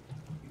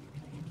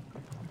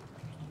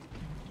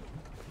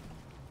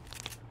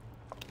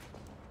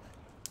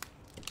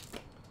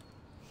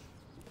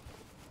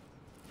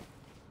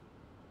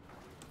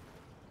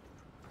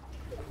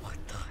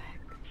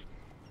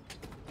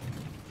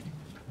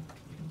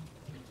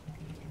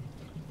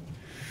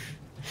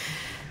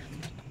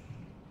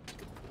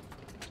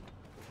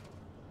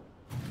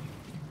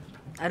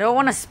 I don't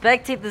want to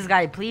spectate this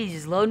guy. Please,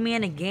 just load me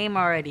in a game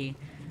already.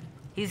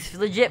 He's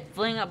legit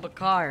filling up a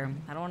car.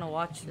 I don't want to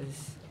watch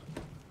this.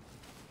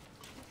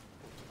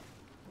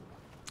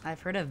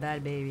 I've heard of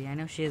Bad Baby. I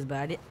know she is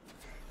bad.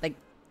 Like,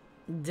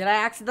 did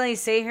I accidentally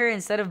say her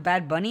instead of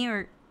Bad Bunny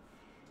or...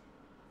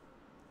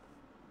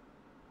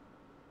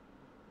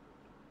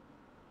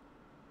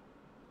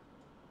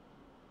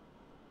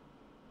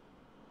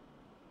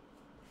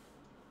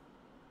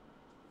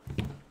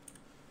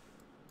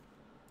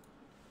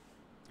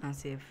 I'll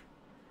see if...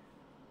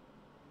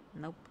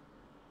 Nope.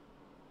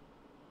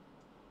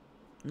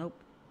 Nope.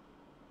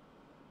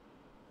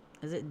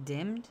 Is it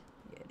dimmed?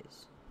 Yeah, it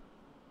is.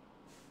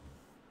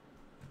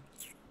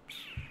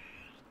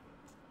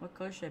 What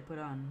color should I put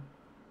on?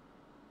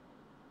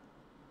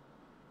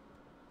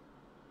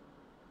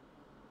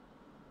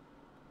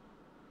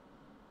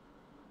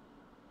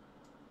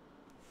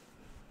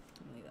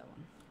 Leave that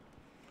one.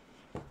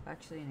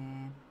 Actually,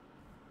 nah.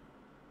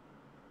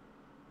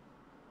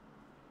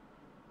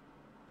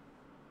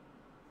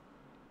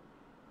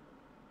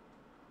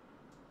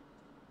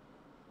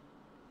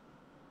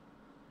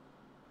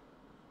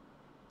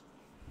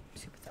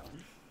 Put that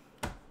one.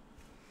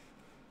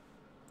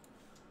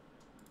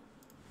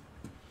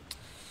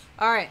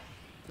 Alright,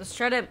 let's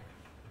try to...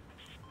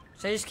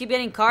 Should I just keep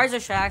getting cars or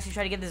should I actually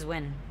try to get this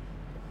win?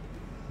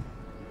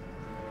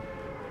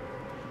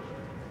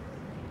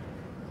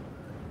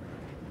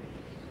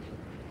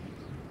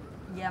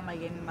 Yeah, my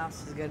gaming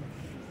mouse is good.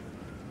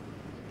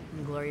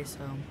 I'm glorious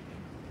home.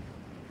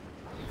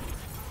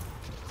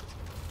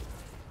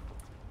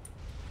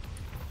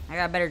 I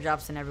got better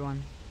drops than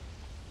everyone.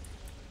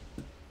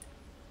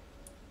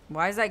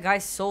 Why is that guy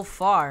so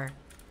far?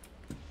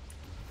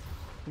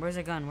 Where's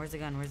the gun? Where's the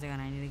gun? Where's the gun?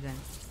 I need a gun.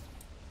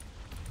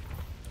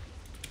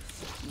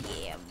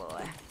 Yeah,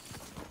 boy.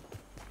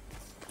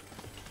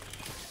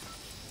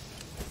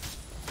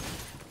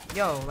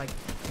 Yo, like,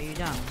 are you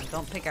dumb?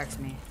 Don't pickaxe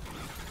me.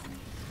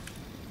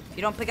 If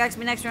you don't pickaxe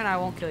me next round, I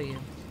won't kill you.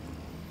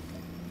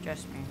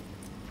 Trust me.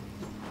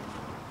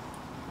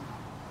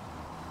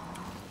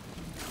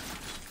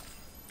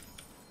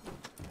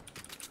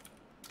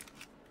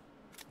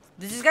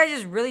 Did this guy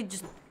just really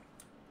just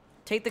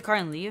take the car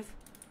and leave?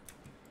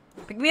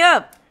 Pick me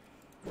up!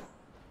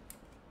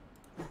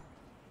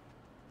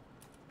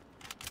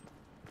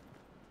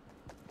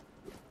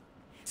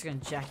 Just gonna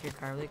jack your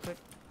car really quick.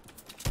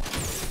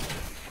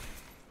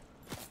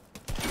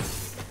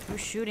 Who's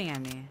shooting at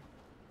me?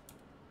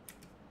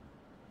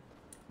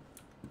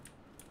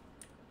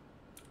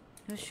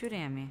 Who's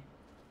shooting at me?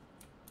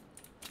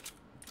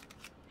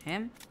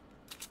 Him?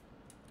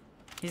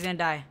 He's gonna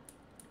die.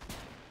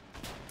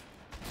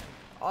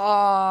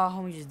 Oh,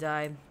 homie just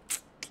died.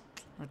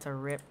 That's a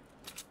rip.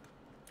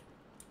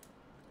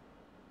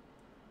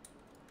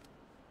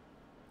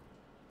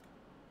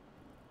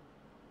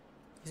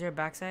 Is there a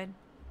backside?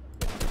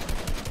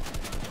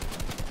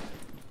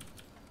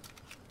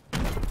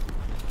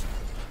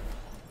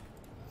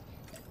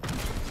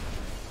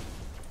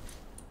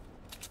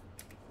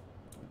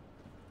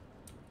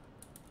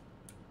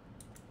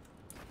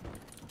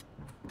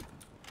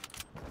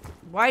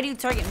 Why do you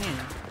target me?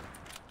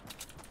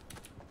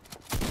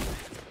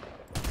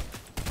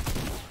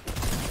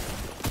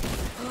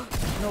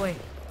 No way.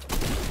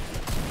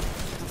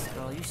 Let's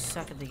go. You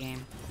suck at the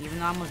game. Even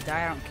though I almost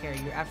died, I don't care.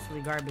 You're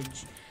absolutely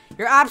garbage.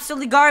 You're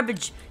absolutely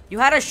garbage. You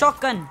had a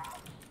shotgun.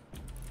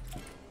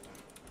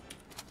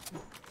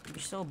 You're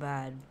so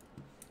bad.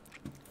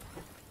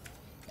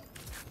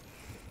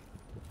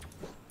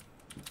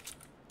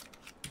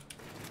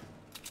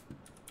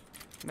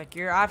 Like,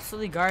 you're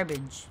absolutely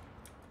garbage.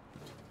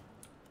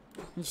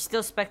 You're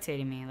still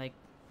spectating me. Like,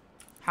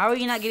 how are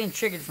you not getting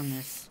triggered from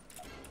this?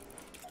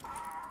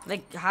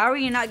 Like, how are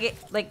you not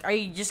like, are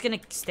you just gonna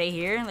stay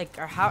here? Like,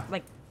 or how,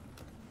 like,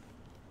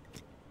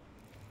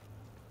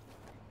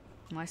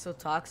 am I so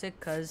toxic?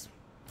 Cause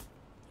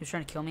he was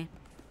trying to kill me,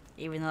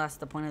 even though that's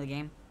the point of the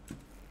game.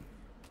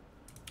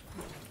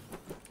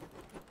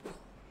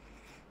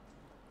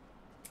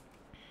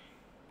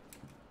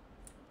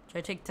 Should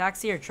I take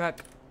taxi or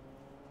truck?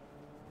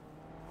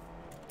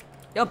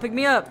 Yo, pick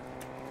me up.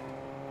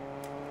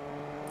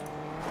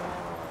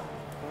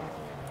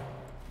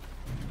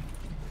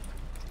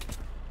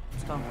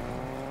 Let's go.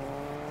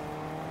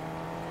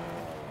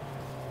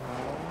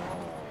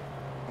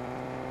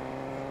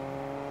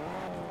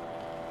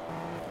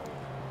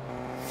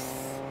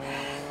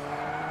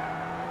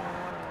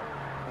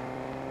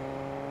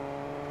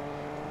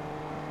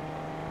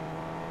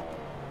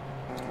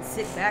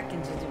 Sit back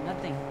and just do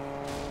nothing.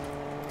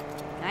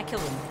 Can I kill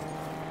him?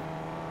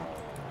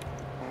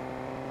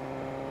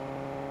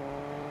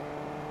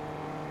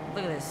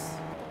 Look at this.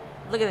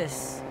 Look at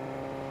this.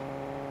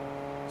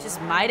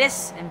 Just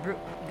Midas and Brute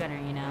Gunner,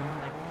 you know?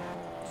 Like,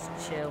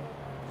 just chill.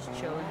 Just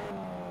chilling.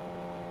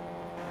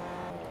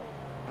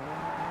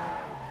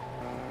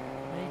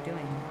 What are you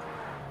doing?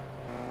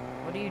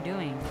 What are you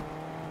doing?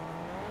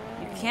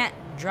 You can't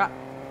drop.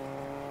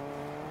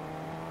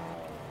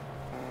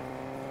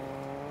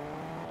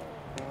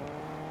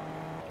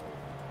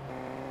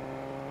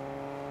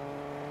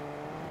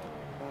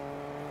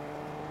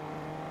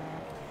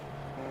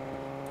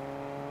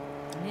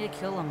 I need to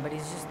kill him, but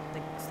he's just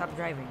like, stop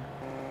driving.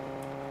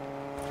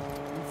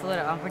 I'm gonna fill it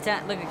up. I'm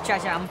pretend. Look,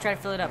 chat. I'm gonna try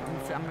to fill it up. I'm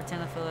gonna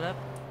pretend to fill it up.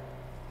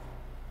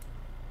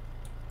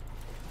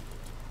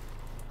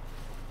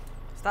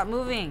 Stop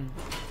moving.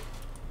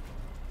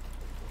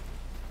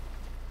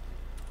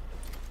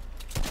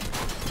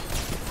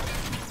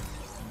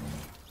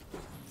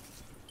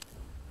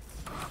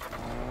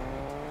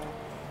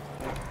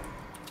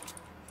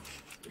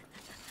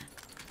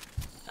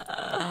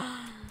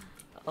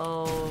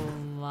 Oh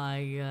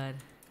my god.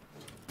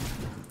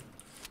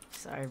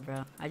 Sorry,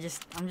 bro. I'm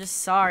just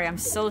sorry. I'm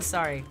so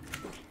sorry.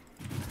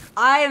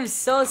 I am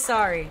so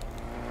sorry.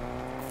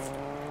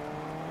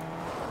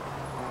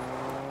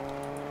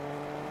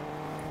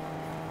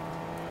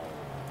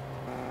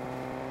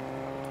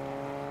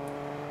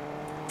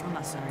 I'm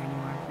not sorry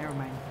anymore. Never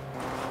mind.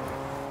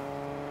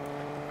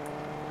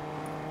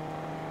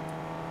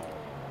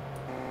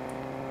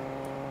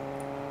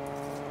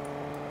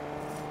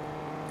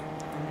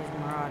 And there's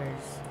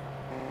marauders.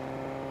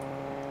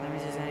 That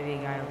means there's gonna be a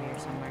guy over here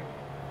somewhere.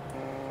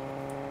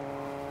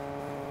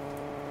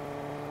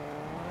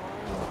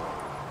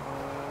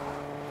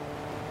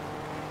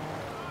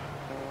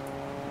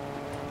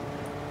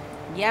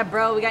 Yeah,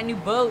 bro, we got new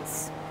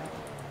boats.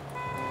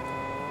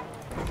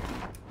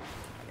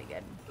 That'll be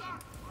good.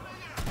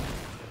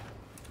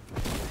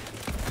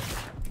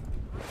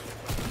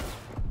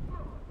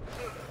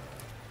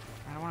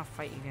 I don't want to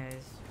fight you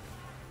guys.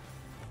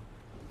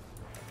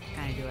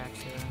 Kind of do,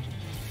 actually,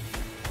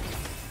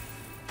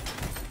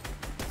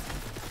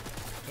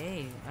 though.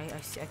 Hey, I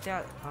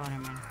thought. Oh,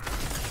 never mind.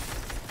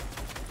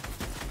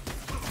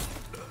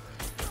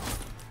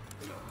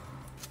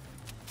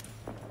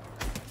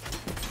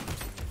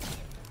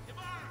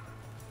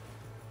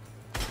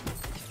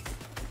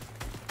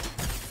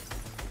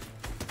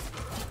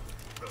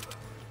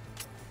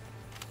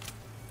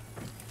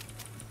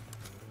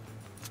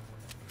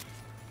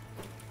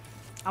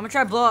 I'm gonna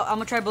try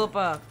blow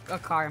up a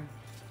car.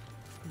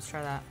 Let's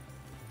try that.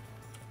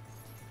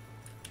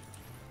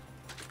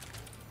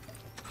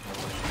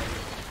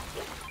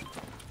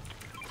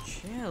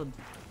 Chill.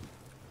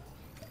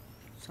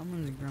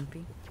 Someone's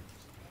grumpy.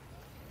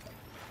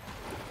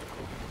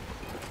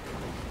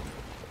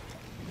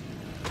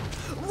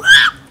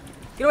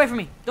 Get away from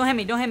me! Don't hit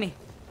me! Don't hit me!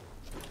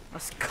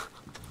 Let's go.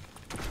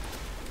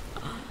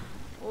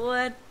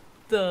 What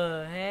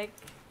the heck?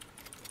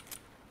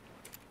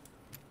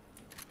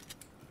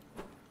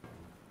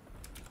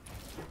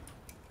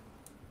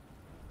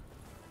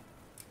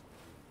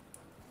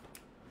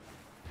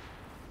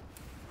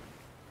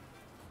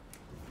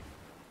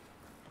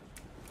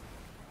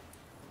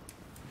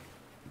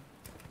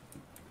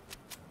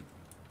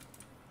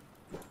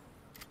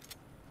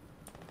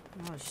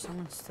 Oh,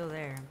 someone's still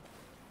there.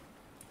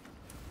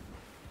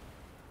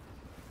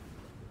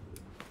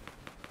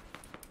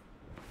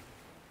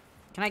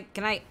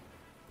 Can I?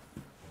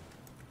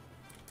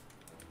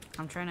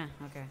 I'm trying to,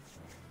 okay.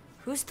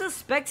 Who's still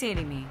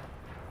spectating me?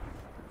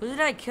 Who did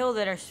I kill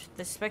that are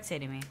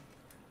spectating me?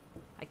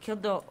 I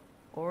killed the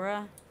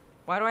aura?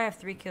 Why do I have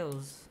 3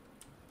 kills?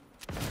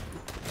 Who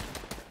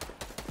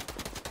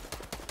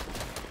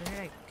did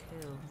I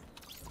kill?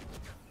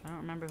 I don't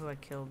remember who I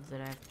killed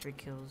that I have 3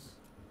 kills.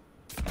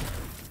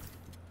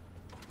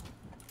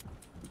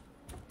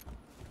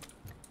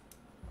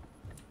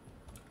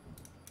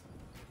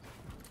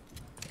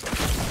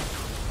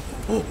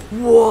 Oh,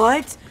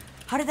 what?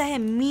 How did that hit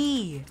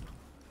me?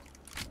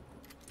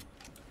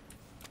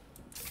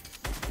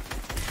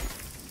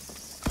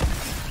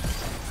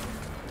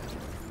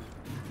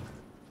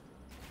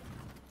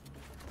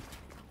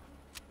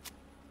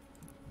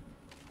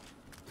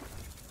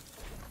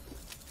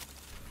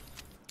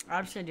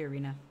 I'm just gonna do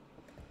arena.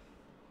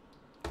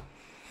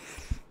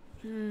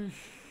 You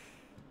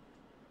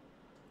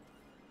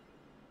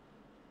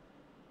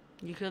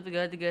killed the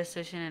guy at the gas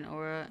station and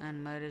Aura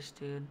and Midas,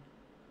 dude.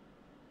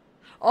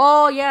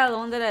 Oh yeah, the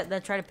one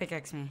that tried to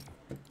pickaxe me.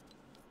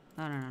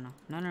 No.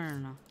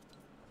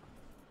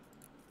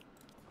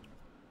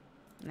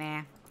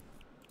 Nah.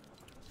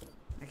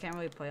 I can't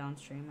really play on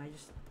stream. I'm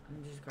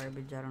just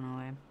garbage. I don't know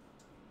why.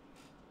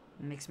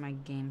 It makes my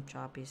game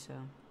choppy, so.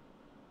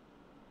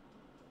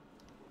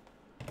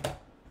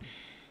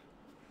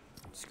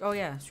 Oh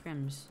yeah,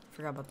 scrims.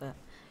 Forgot about that.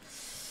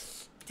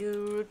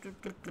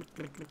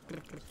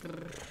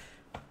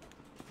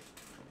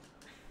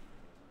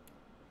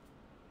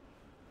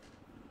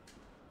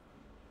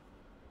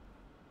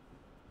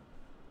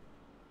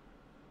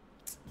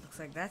 Looks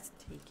like that's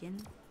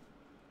taken.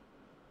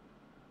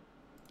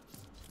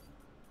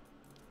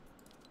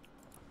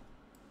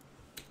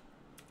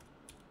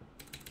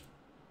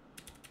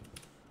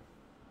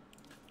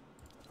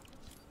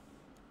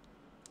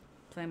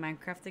 Play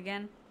Minecraft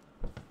again.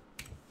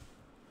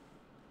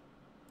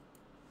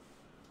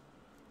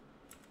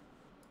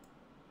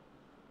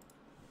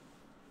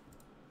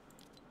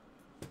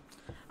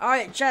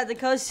 Alright, chat, the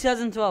code is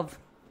 2012.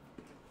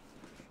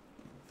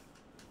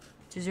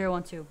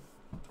 2012.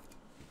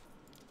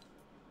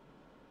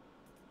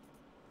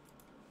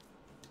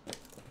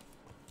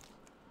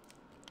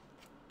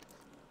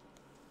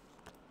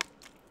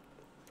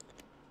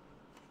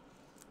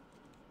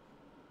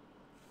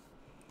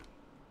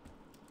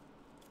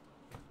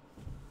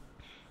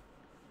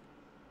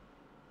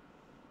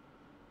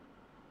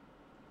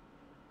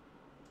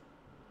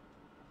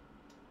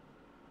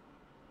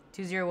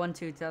 $2012,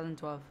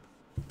 2012.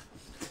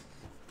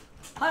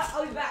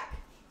 I'll be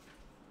back.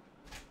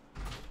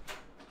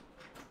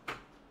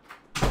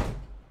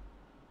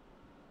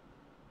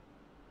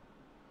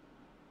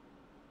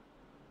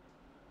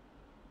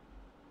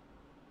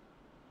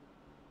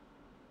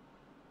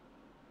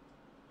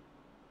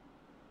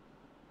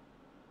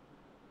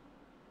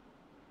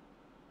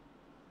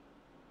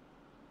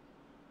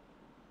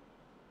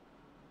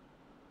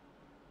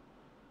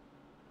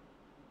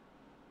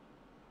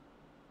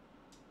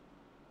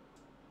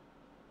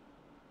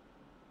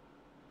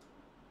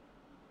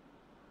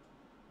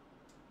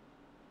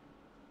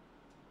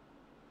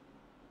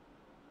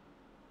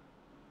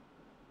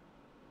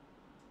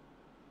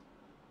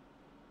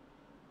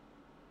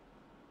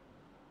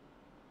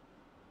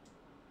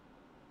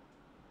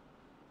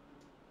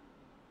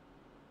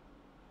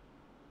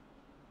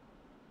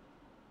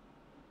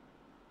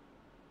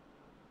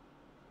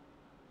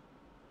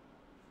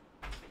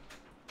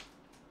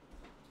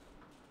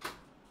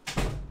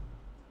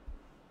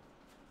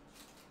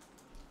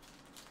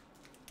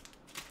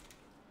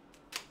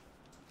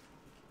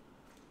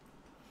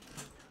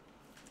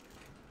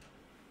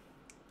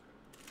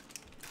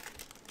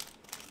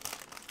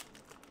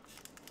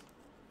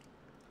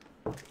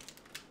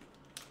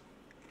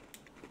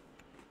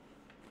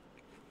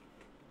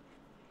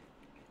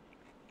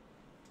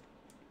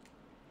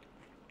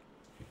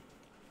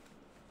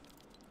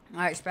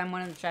 Alright, spam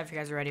one in the chat if you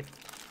guys are ready.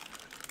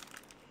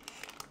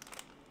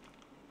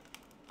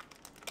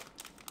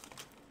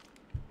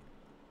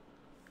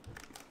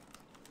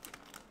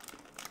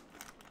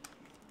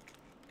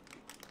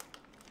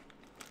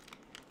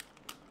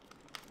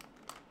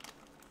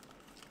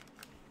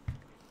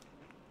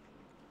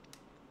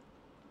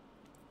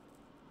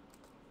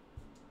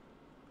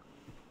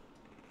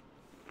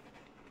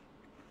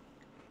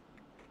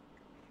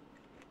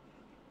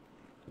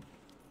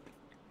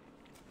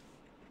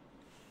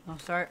 I'll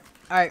start.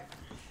 Alright.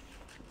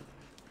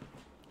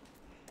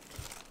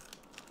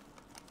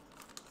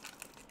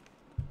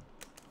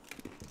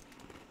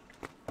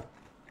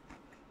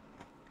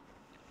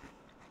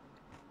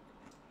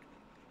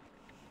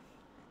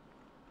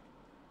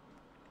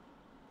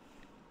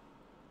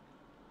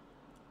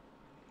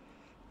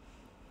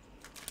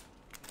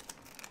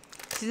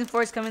 Season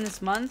 4 is coming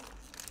this month.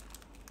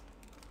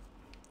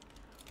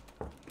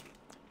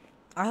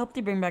 I hope they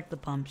bring back the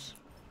pumps.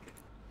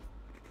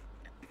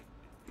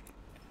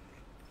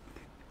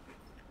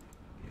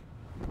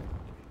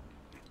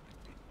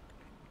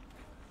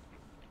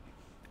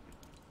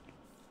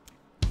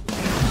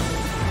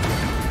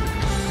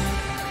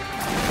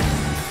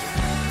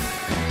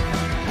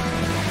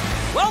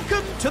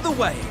 Welcome to the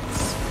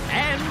waves,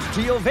 and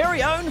to your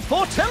very own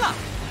Fortilla.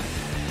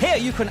 Here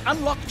you can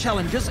unlock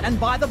challenges and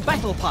buy the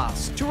battle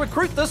pass to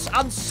recruit this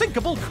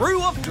unsinkable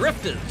crew of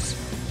drifters.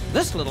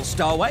 This little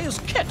stowaway is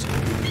Kit.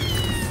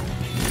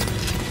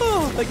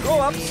 Oh, they grow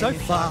up so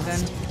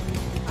fast.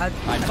 I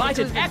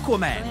invited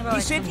Aquaman. He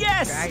said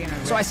yes.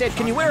 So I said,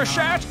 can you wear a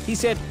shirt? He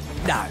said,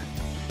 no.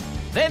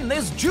 Then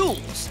there's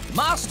Jules,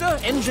 master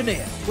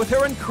engineer, with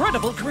her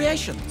incredible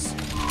creations.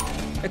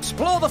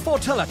 Explore the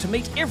Fortilla to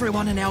meet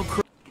everyone in our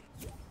crew.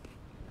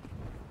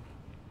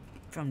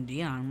 From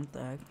Dion, what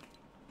the heck?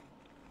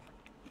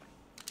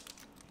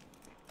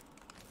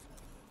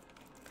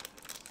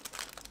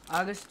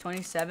 August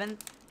 27th.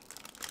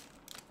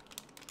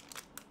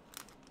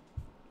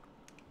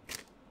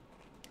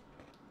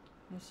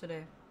 What's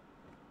today?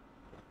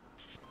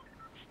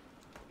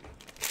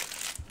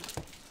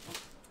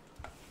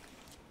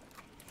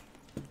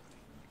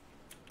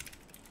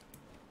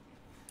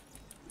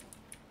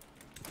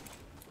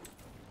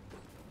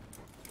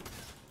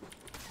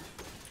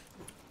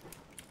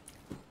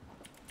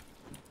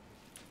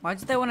 Why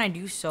is it that when I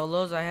do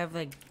solos, I have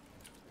like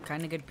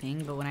kind of good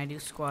ping, but when I do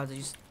squads, I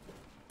just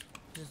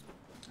I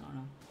don't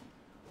know.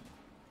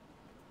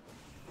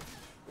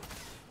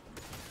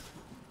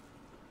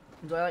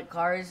 Do I like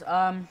cars?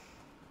 You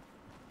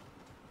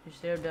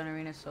should have done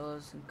arena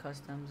solos and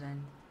customs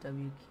and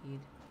W keyed.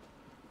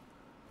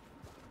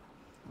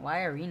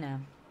 Why arena?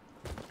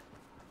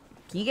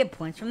 Can you get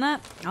points from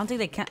that? I don't think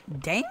they can.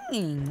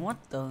 Dang!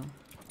 What the?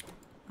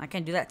 I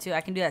can do that too.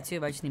 I can do that too,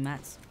 but I just need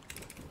mats.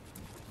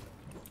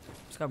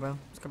 Let's go, bro.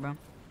 Let's go, bro.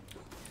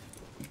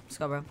 Let's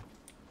go, bro. I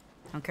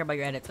don't care about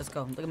your edits. Let's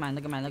go. Look at mine.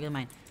 Look at mine. Look at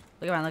mine.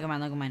 Look at mine. Look at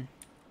mine. Look at mine.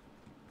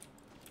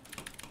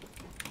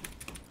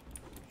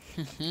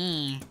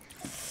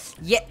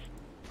 Yeah.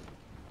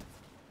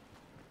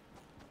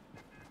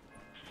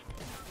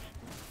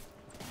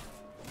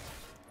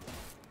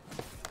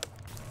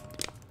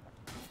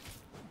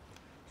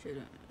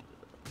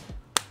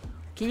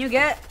 Can you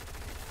get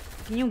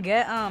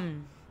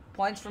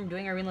points from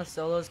doing arena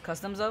solos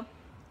customs though?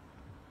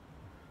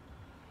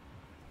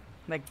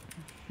 Like,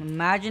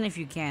 imagine if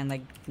you can,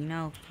 like, you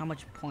know how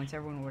much points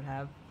everyone would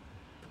have.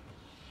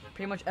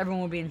 Pretty much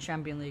everyone would be in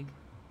Champion League.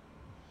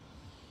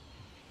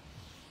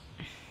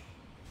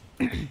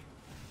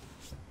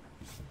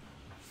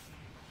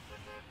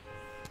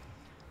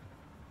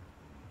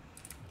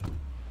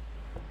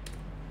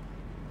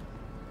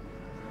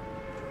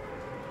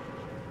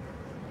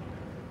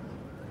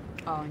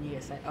 Oh, and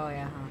yes, oh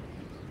yeah, huh.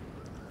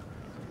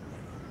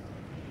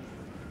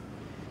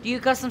 Do you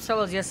custom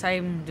solos? Yes,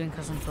 I'm doing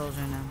custom solos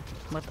right now.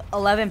 With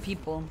 11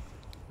 people.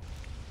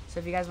 So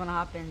if you guys want to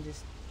hop in,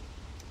 just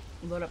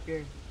load up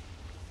your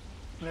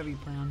whatever you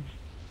play on.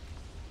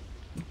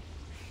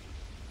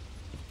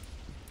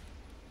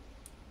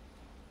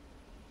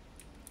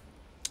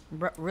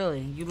 Bro,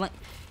 really?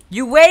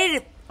 You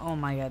waited? Oh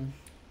my god.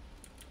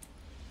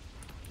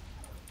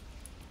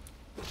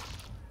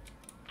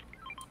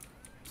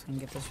 Just gonna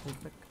get this real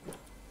quick.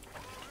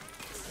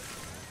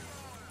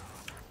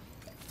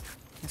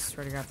 I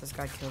swear to God, this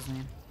guy kills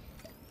me.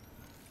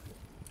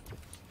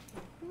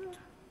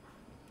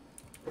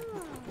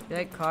 You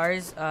like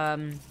cars?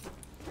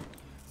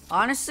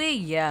 Honestly,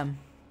 yeah.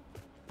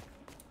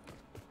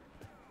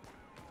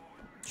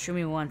 Shoot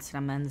me once and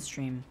I'm gonna end the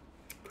stream.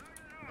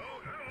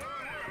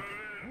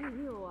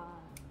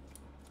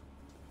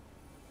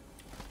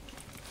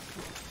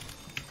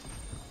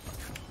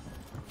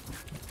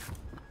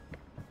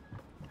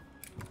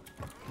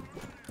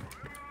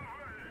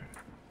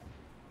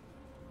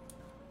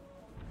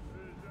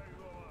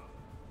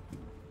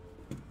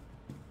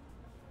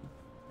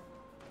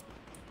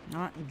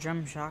 Not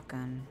drum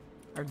shotgun.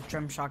 Or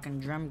drum shotgun,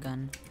 drum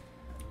gun.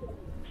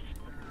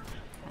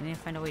 I need to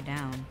find a way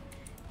down.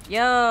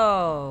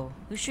 Yo!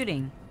 Who's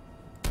shooting?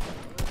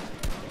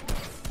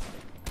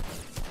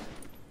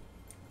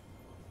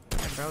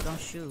 Hey, bro, don't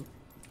shoot.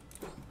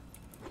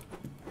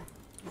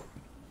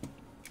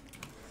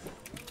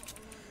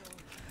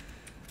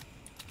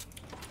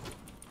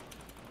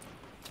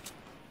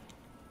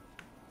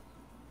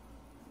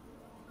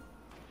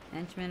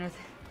 Henchman with...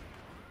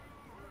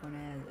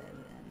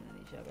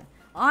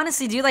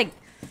 Honestly, dude, like,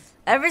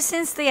 ever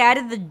since they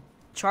added the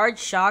charged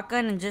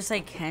shotgun and just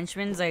like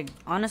henchmen's, like,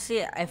 honestly,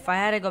 if I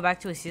had to go back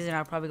to a season,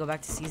 I'd probably go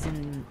back to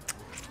season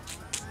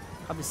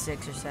Probably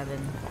 6 or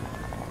 7.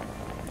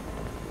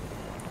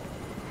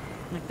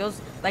 Like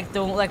those,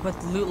 like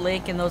with Loot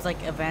Lake and those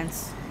like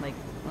events, like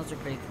those are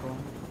pretty cool.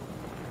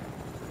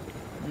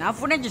 Now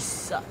Fortnite just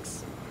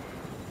sucks.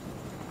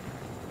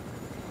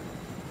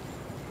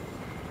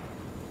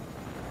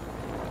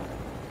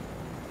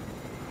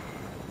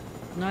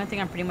 The only thing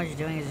I'm pretty much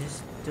doing is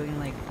just doing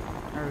like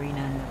arena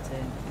and that's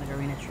it, like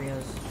arena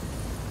trios.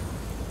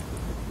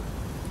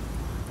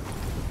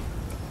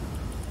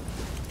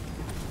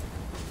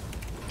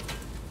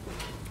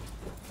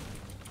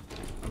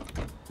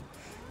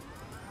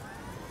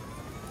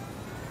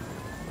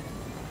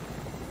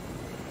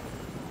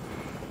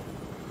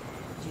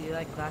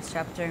 Like last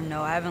chapter?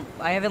 No,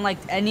 I haven't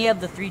liked any of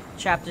the 3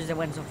 chapters that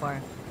went so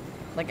far.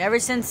 Like ever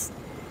since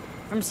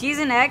from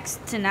season X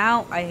to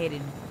now, I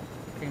hated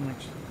pretty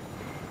much.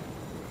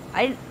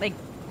 I didn't like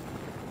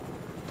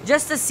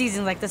just the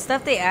season, like the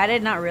stuff they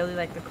added, not really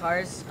like the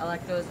cars. I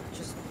like those,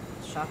 just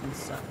shotguns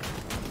suck.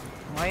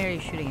 Why are you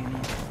shooting at me?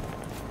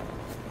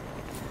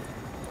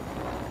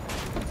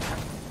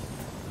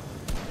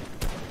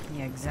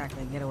 Yeah,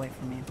 exactly. Get away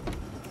from me.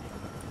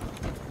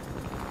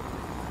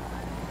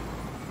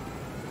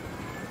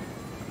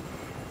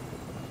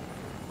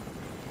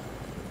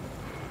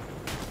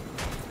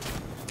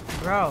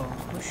 Bro,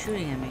 who's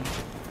shooting at me?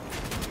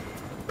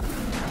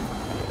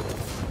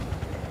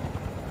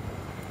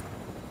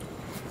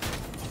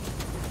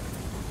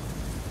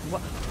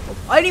 What?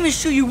 I didn't even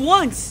shoot you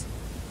once!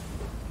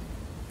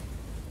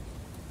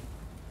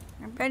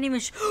 I didn't even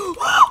shoot.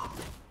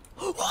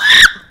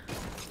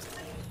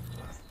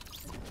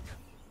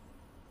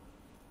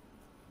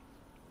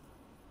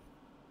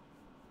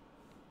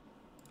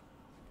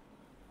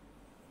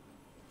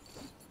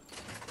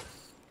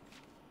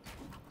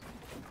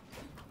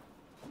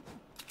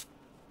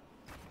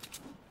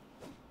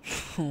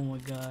 Oh my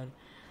god.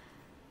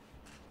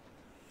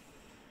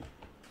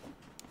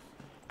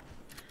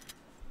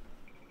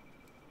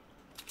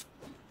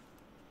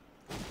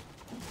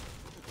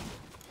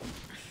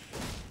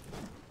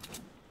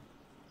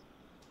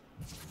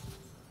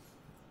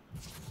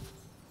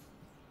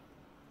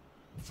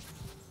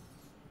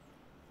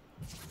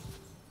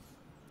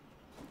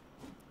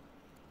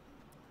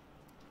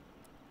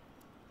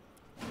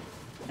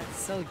 That's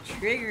so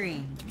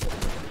triggering.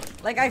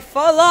 Like I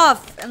fall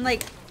off and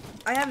like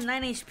I have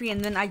 9 HP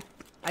and then I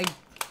oh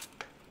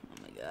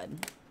my god.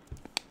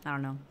 I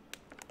don't know.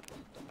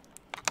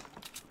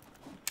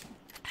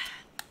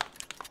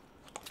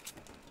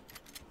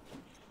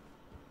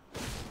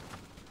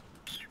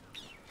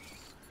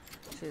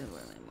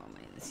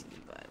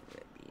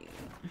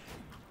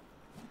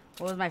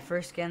 What was my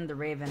first skin? The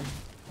Raven.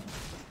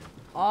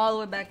 All the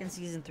way back in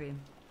season 3.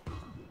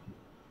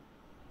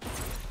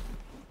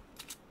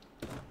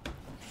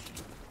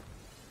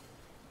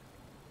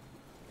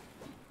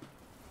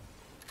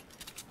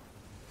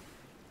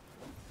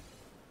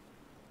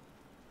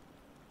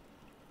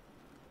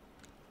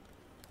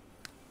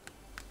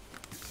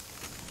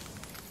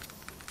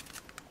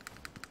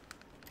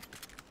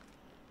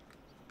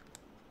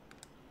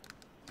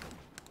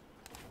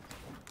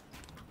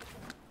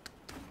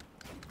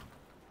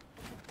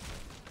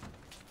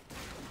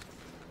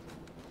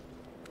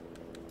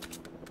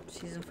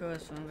 Season 4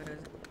 was fun, but it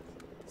was...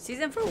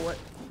 Season 4 what?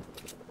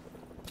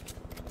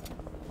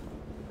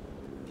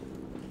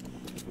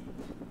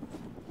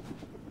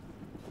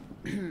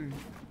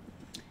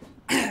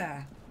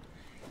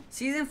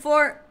 Season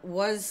 4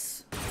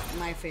 was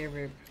my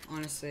favorite,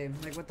 honestly.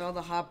 Like with all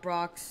the hop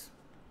rocks.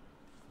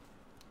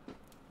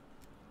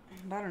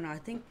 But I don't know, I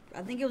think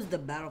it was the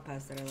battle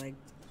pass that I liked.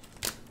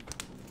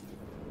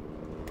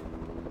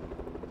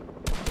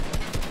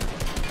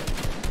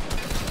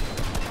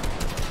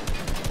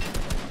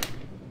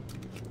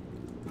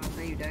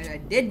 I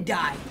did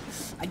die.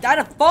 I died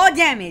of fall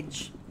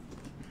damage.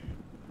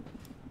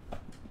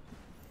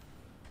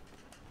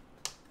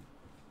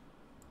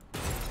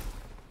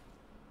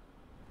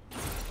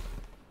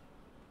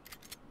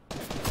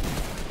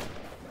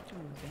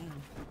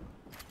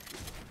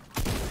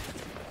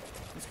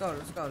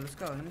 Let's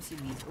go. Let me see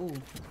these.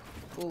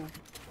 Ooh.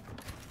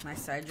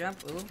 Nice side jump.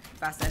 Ooh.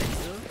 Fast edit.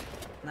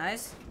 Ooh.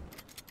 Nice.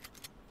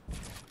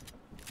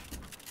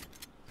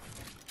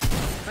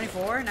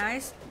 24.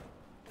 Nice.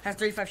 Has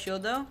 35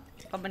 shield though.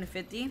 Pumping to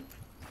 50.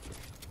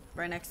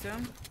 Right next to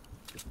him.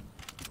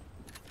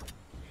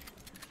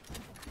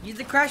 Use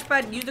the crash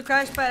pad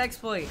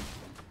exploit.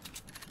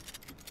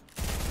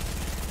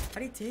 How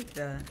do you take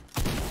that?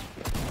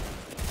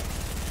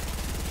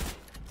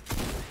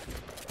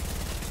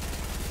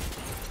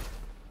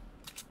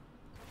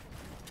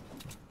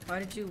 Why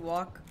did you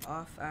walk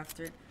off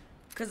after?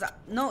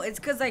 No, it's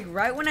cause like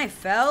right when I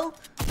fell,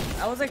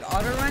 I was like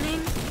auto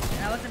running.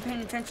 I wasn't paying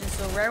attention,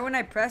 so right when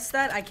I pressed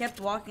that, I kept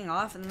walking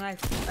off, and then I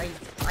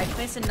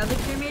placed another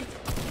pyramid,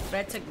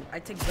 but I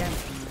took damage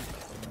from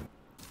that.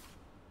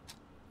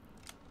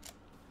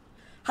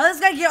 How does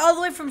this guy get all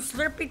the way from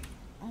Slurpee?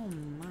 Oh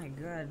my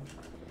god.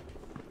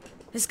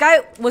 This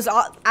guy was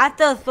at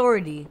the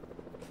authority.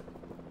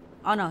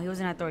 Oh no, he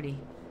wasn't at authority.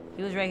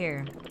 He was right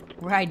here,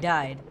 where I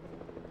died.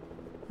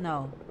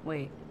 No,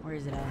 wait. Where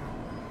is it at?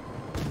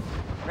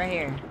 Right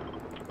here.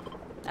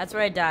 That's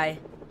where I die.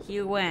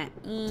 He went.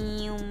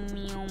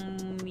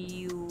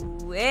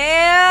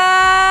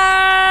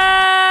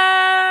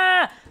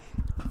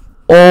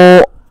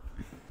 Oh.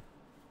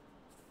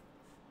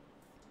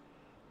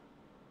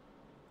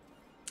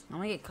 I'm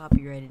gonna get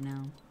copyrighted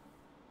now.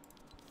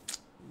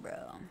 Bro.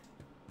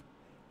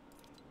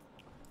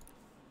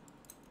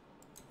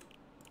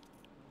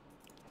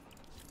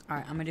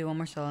 Alright, I'm gonna do one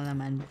more solo and then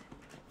end.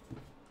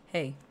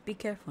 Hey, be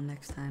careful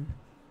next time.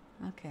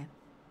 Okay.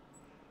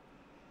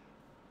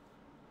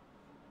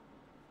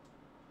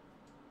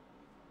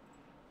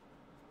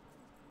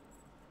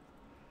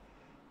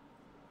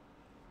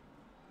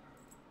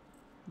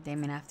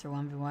 Damian after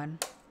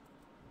 1v1.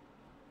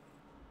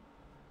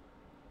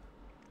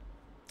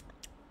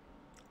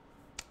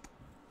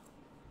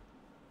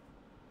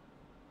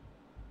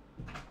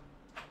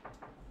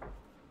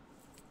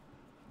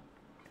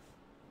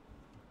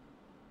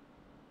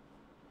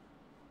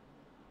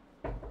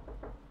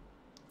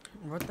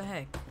 What the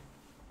heck?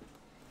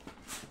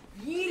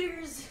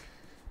 Yeeters!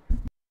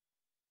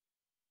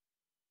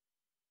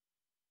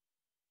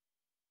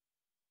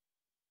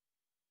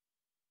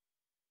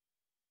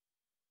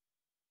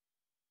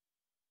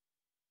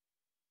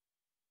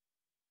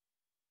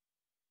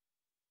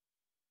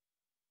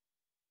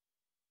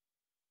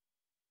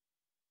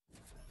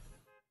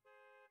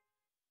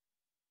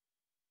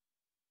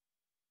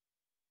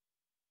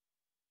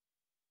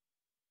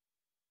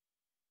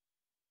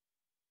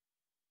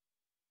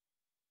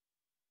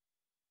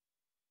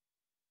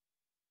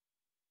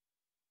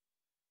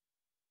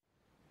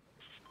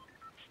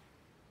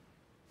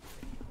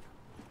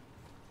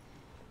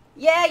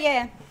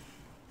 Yeah.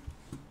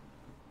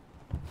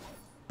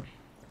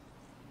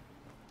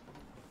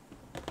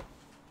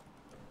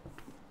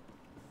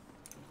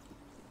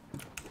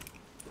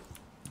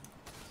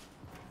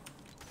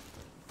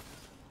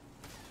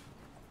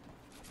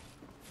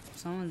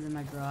 Someone's in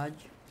my garage.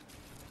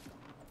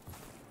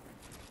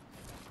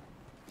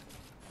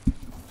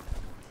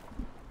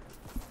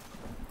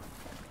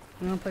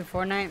 You wanna play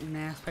Fortnite?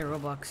 Nah, let's play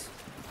Roblox.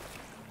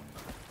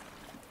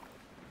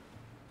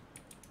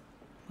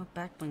 What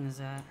backbling is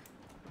that?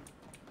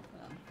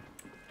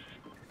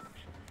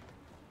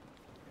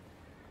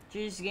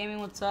 Jesus Gaming,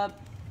 what's up?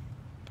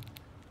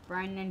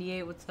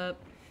 Brian98, what's up?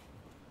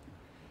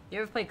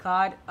 You ever play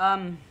COD?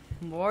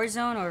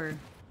 Warzone or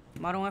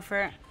Modern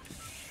Warfare?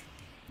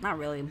 Not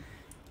really. You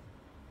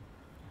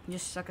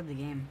just suck at the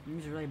game. I'm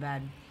just really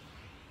bad.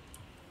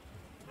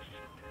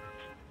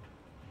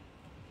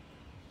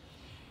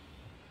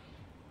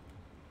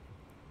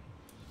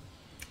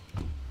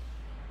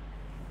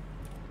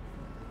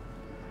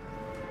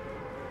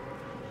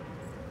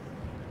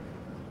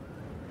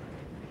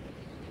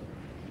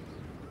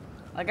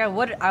 Like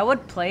I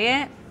would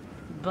play it,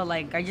 but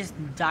like I just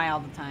die all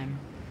the time.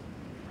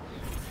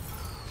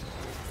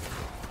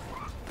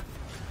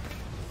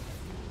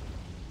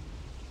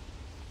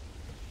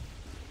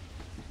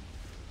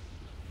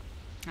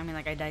 I mean,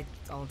 like I die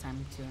all the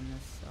time too in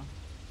this, so.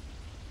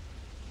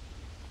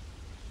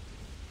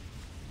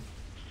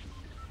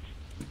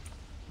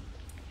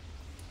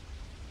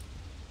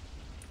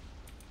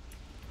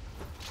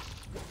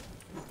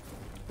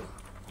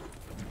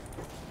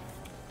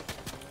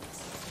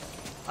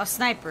 A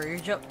sniper,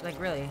 you're like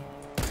really?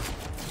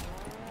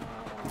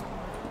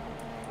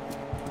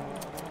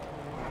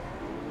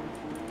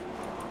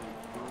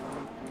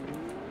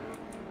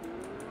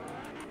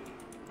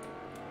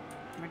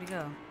 Where'd he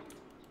go?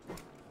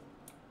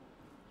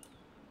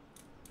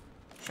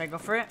 Should I go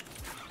for it?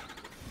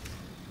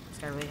 This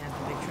guy really has a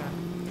big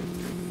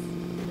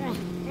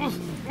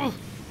truck.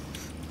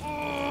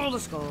 Oh,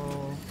 let's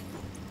go.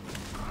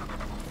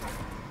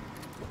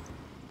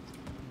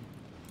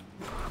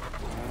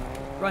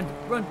 Run.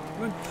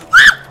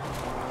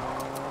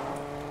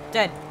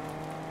 Dead.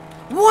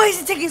 Why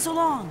is it taking so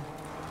long?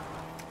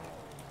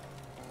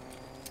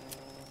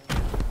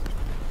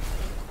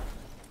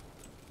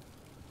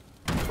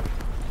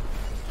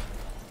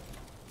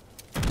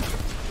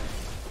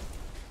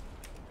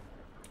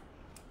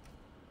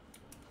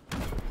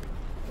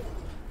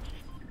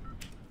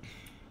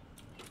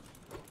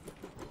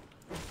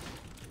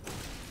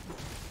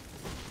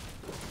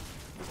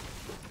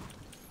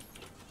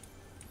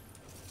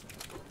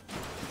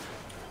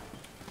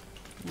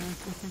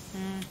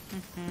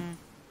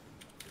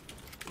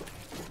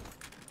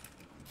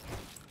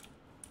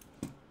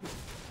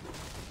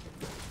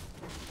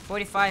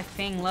 .45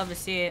 ping, love to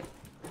see it.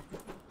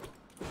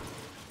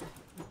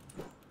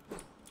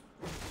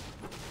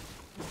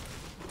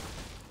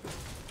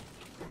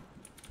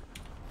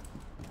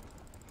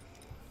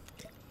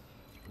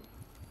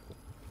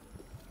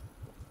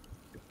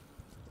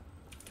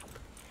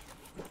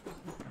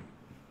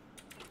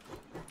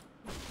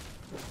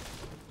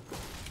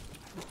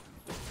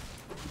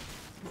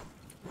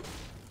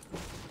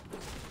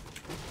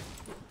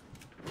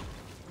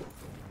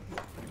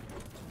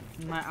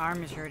 My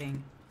arm is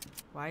hurting.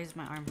 Why is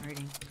my arm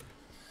hurting?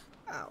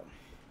 Ow.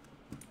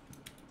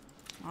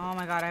 Oh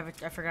my god,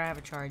 I forgot I have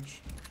a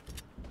charge.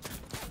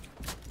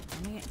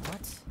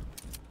 What?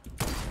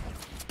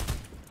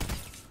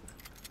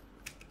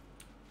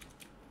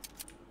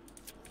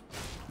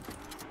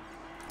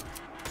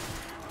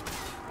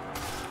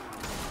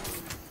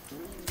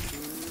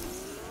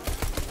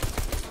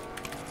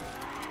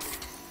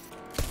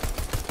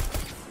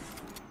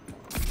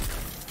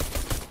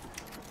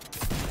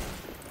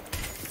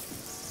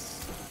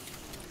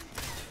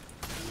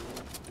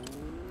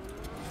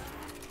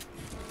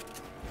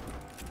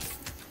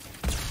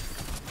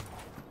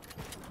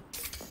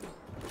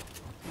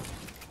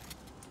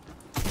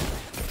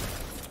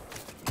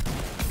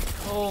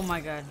 Oh my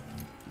god.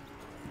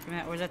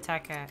 Where's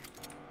attack at?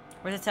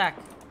 Where's attack?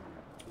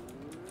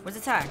 Where's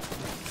attack?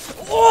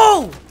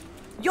 Oh!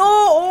 Yo!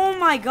 Oh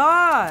my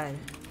god!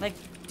 Like,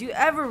 do you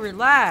ever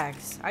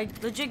relax? I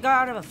legit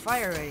got out of a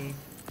fight already.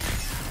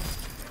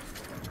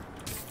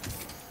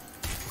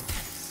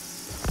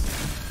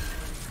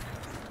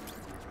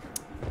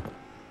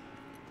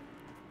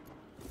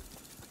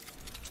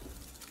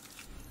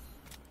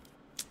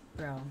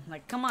 Bro,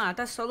 like, come on. I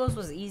thought solos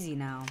was easy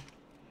now.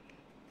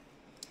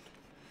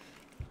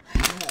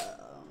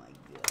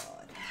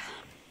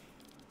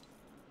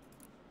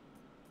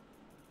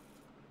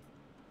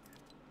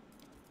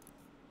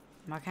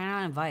 Why can't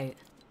I invite?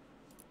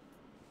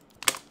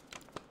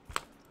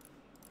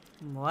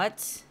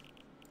 What?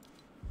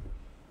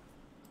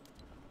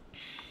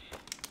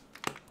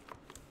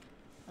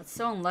 That's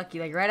so unlucky.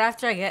 Like right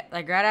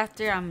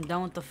after I'm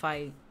done with the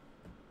fight,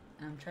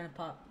 and I'm trying to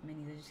pop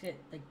minis, I just get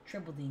like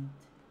triple dinged.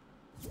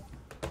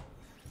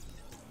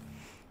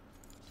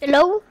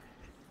 Hello?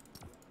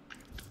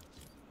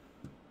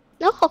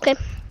 No? Okay.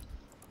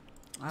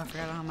 I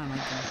forgot how my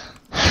mic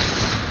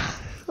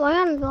is.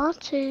 Why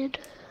unwanted?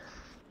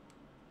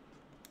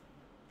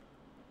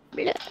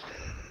 Blah.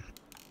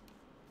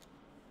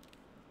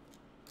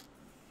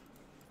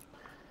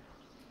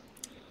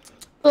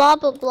 Blah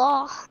blah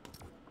blah.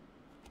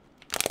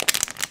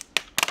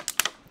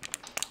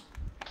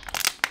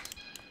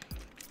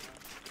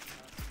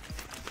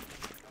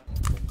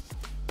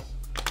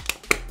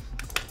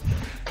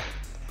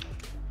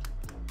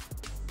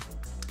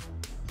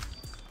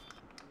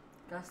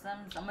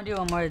 Customs. I'm gonna do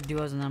one more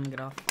duos and then I'm gonna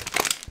get off.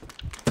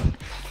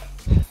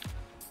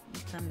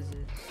 What time is it?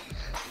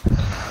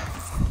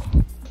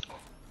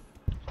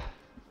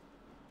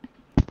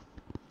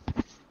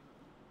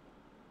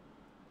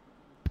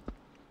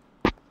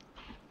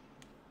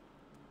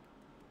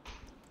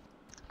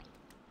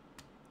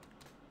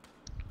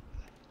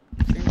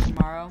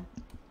 Tomorrow,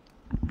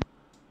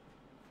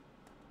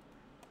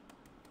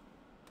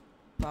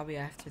 probably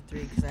after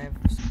 3 because I have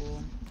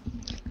school.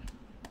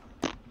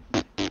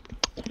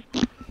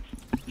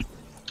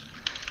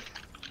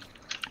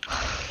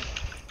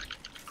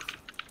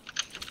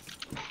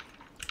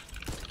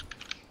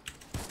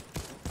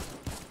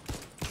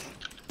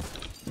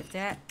 If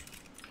that,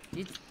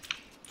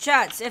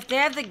 chats, if they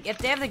have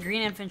the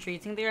green infantry, you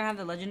think they're gonna have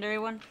the legendary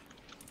one?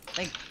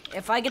 Like,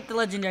 if I get the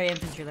legendary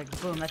infantry,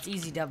 like, boom, that's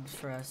easy dubs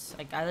for us.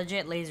 Like, I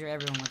legit laser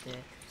everyone with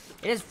it.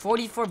 It is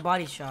 44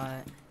 body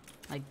shot.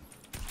 Like,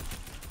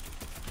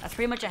 that's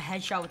pretty much a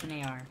headshot with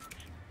an AR.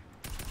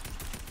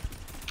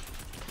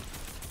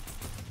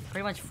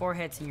 Pretty much 4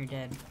 hits and you're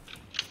dead.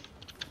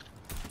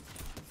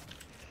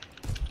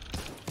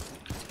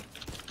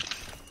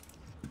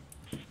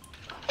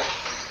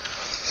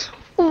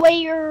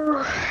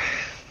 Where?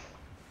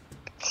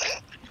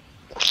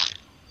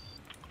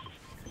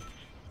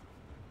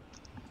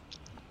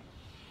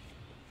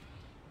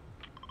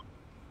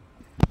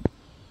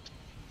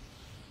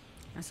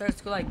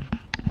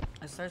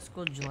 I start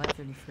school July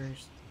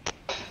 31st.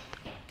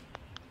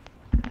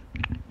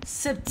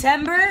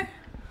 September?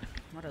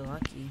 What a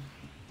lucky.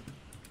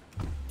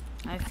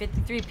 I have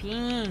 53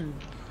 ping.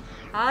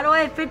 How do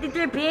I have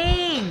 53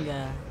 ping?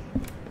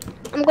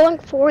 I'm going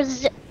for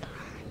zip.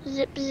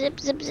 Zip zip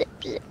zip zip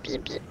zip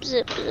zip zip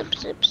zip zip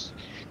zips.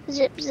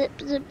 Zip zip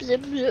zip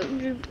zip zip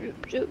zip zip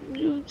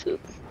zip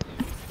zip.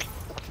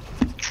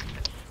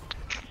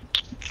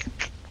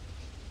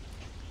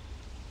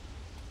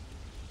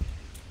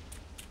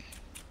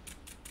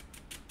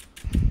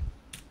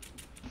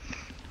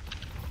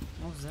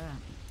 What was that?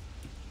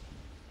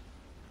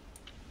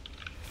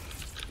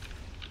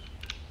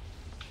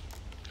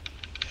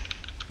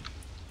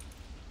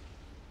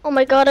 Oh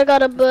my god, I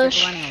got a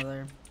bush. Over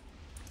there.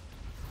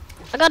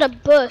 I got a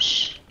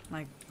bush.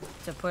 Like,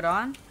 to put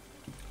on?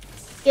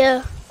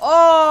 Yeah.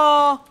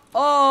 Oh!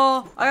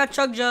 Oh! I got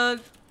Chug Jug.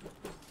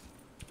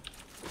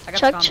 I got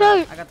Chug the combat.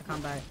 Chug. I got the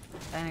combat.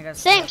 And I got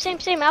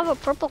Same. I have a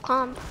purple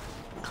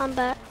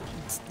combat.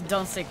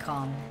 Don't say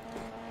calm.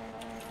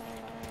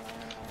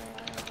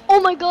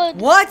 Oh my god.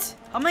 What?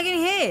 How am I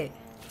getting hit?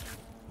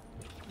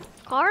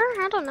 Car?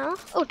 I don't know.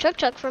 Oh,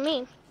 Chug for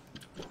me.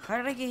 How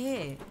did I get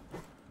hit?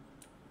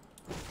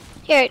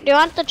 Here, do you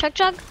want the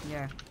Chug?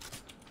 Yeah.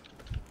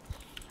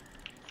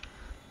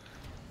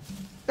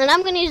 Then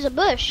I'm gonna use a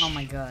bush. Oh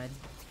my god.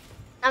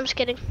 I'm just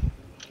kidding.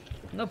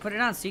 No, put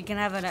it on so you can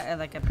have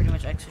like a pretty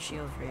much extra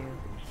shield for you.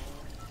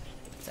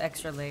 It's an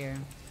extra layer.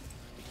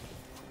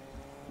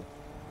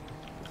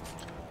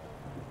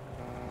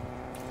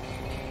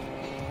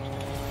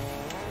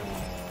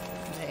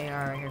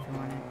 car right here if you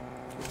want it.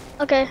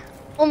 Okay.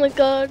 Oh my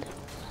god.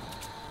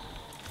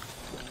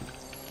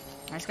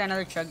 I just got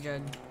another chug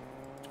jug.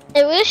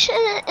 I wish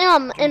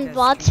in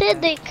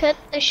Vaulted they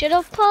should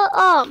have put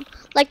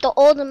like the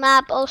old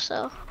map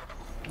also.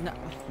 No,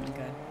 I'm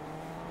good.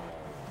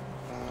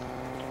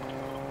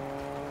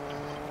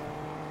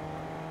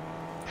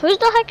 Who's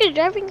the heck is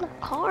driving the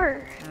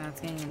car?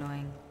 It's getting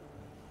annoying.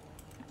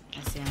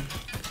 I see him.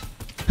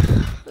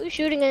 Who's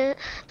shooting at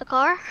the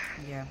car?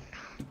 Yeah.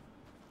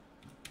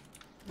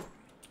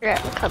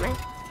 Yeah, I'm coming.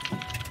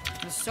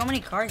 There's so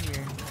many cars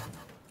here.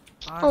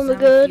 Oh my there's not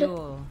god.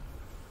 fuel.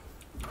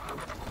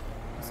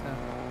 Let's go.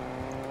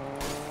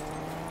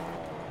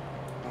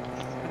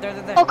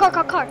 There. Oh,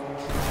 car.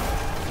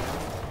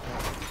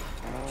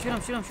 Shoot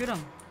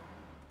him.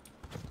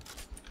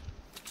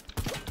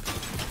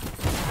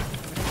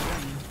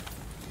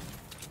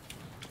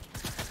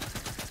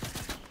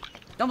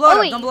 Don't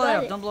blow it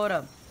up, don't blow it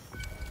up.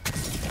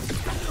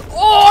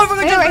 Oh, I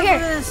forgot to right here.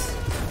 This.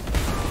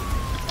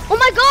 Oh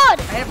my god!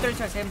 I hit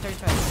him 30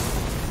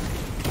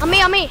 twies. On me.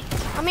 I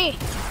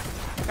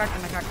cracked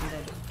him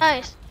dead.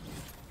 Nice.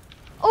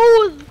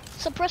 Oh,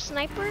 suppressed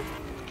sniper.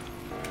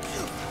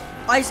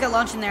 Oh, I just got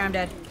launched in there, I'm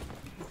dead.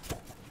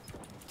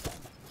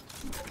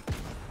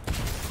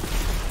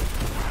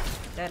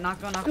 Dead,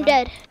 knock one. I'm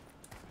dead.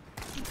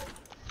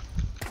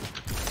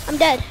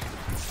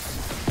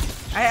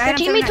 I hit him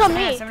teammates on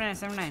me.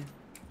 79.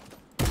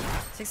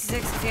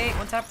 66, 68,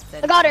 one tap.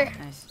 Dead. I got her.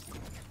 Nice.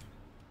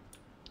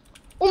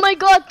 Oh my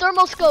god,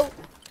 thermal scope.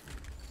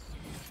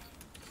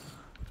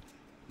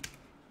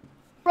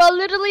 Bro, I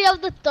literally have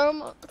the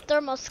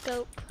thermal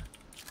scope.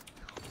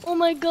 Oh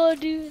my god,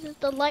 dude,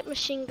 the light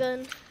machine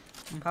gun.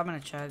 I'm popping a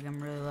chug, I'm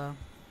really low.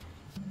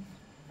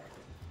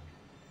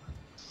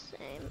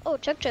 Same. Oh,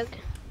 chug.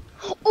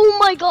 Oh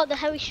my god, the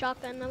heavy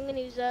shotgun. I'm gonna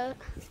use that.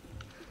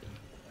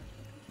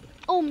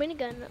 Oh,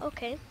 minigun.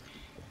 Okay.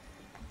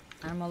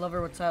 Animal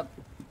lover, what's up?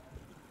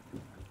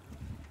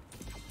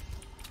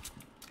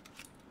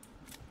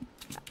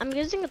 I'm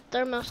using a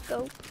thermal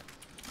scope.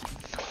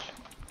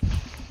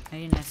 I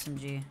need an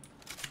SMG.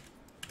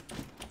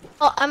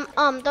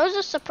 Oh, there's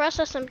a suppressed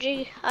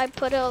SMG. I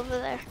put it over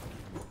there.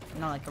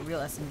 No, like a real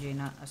SMG,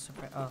 not a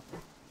suppress. Oh.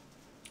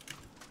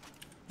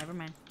 Never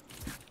mind.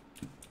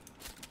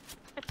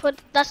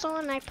 That's the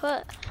one I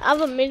put. I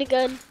have a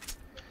minigun.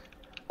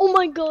 Oh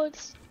my god.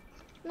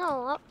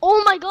 No.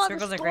 Oh my god.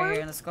 Circle's like right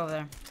here. Let's go over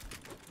there.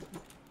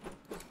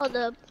 Oh,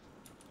 the.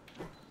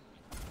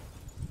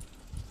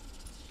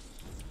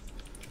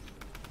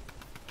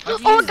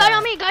 Oh, guy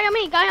on me. I'm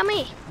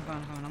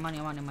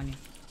on you.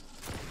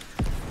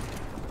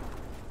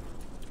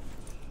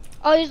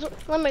 Oh, he's.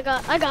 Oh my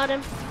god. I got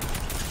him.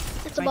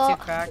 It's a ball.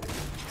 Crack.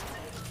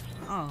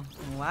 Oh,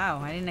 wow.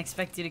 I didn't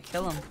expect you to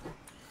kill him.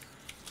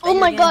 Oh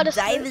my god.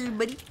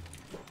 Buddy.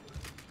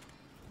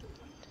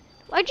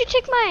 Why'd you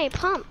take my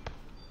pump?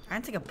 I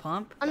didn't take a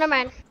pump. Oh, never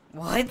mind.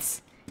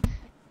 What?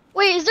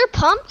 Wait, is there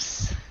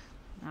pumps?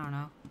 I don't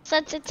know.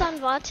 Since it's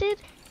unvaulted?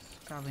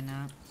 Probably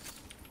not.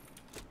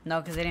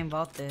 No, because they didn't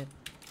vault it.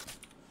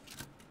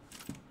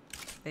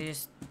 They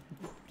just...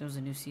 It was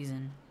a new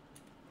season.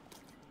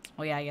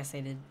 Oh yeah, I guess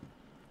they did.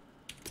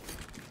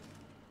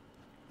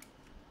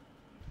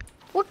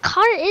 What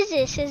car is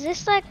this? Is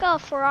this like a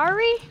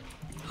Ferrari?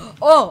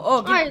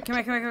 Oh,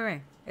 come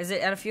here. Is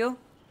it out of fuel?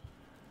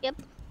 Yep.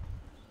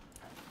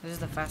 This is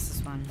the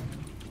fastest one.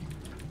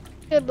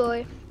 Good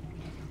boy.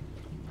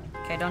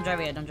 Okay, don't drive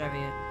it yet.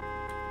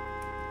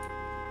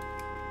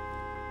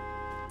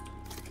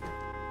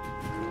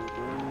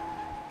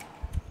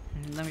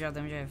 Let me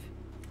drive.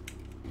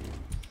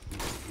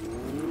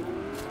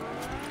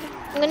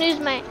 I'm gonna use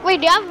my. Wait,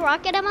 do you have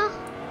rocket ammo?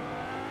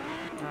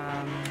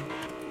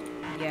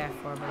 Yeah,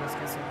 4, but let's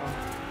go circle.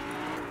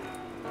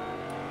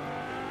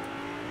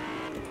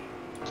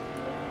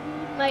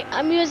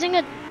 I'm using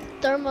a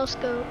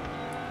thermoscope.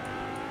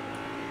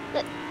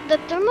 The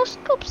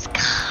thermoscope's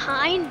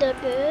kinda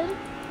good.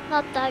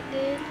 Not that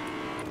good.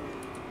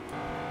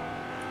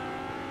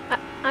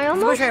 I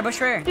almost.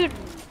 Bush right. Dude.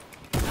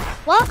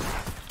 What?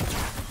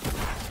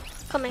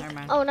 Coming. Never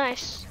mind. Oh,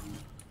 nice.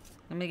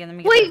 Let me get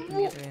Wait.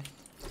 it.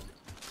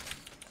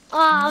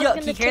 Yo,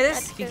 can you hear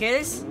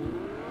this?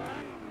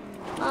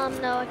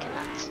 No, I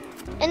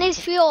cannot. It needs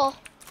fuel.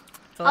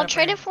 I'll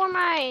trade it for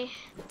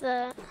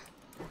the.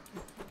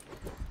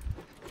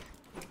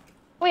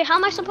 Wait, how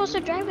am I supposed to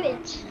drive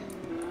it?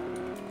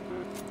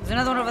 There's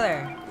another one over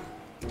there.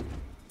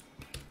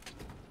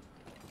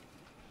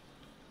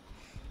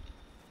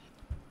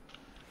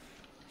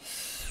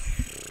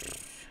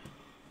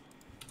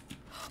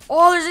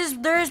 Oh,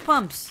 there is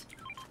pumps.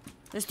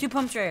 There's 2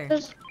 pumps right here.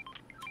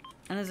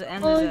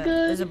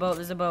 There's a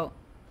boat.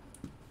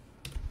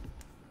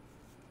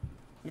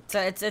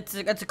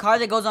 It's a car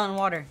that goes on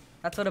water.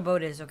 That's what a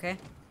boat is, okay?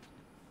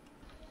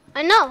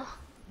 I know.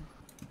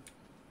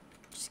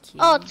 Just keep.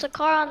 Oh, it's a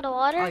car on the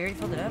water? Oh, you already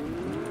filled it up?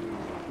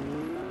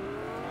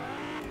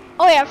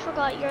 Oh yeah, I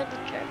forgot you're the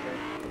driver.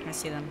 I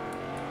see them.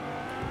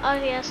 Oh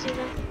yeah, I see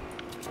them.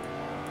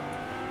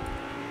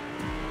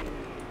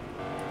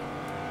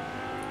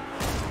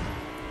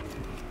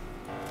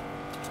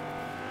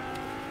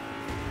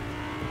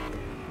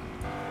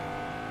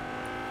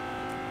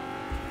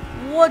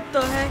 What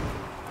the heck?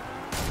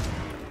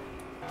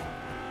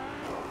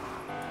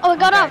 Oh, I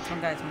got off.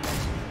 One guy.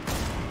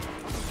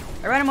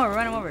 I ran him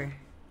over.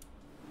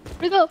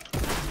 Where'd he go?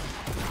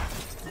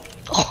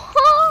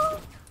 Oh.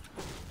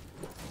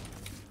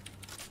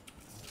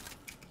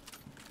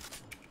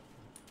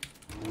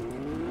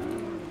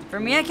 For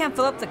me, I can't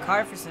fill up the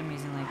car for some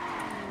reason. Like,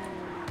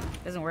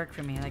 it doesn't work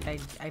for me. Like,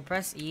 I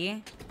press E,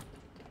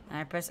 and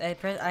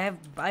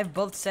I have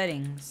both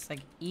settings, like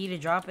E to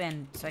drop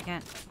in, so I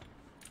can't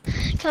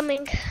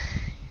Coming.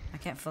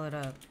 fill it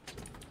up.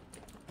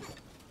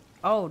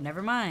 Oh,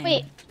 never mind.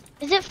 Wait,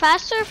 is it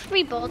faster if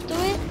we both do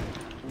it?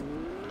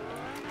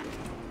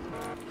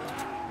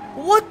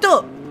 What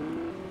the?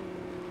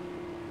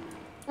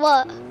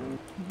 What?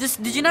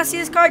 Did you not see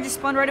this car just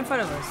spawned right in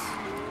front of us?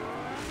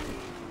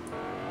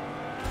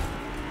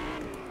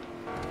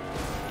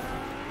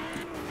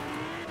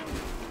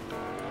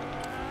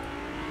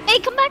 Hey,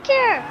 come back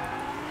here!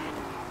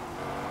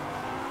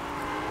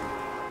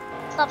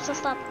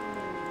 Stop.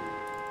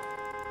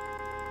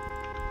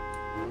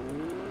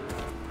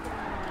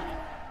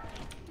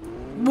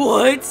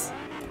 What?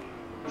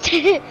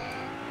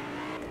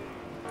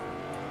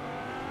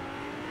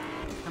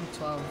 I'm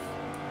 12.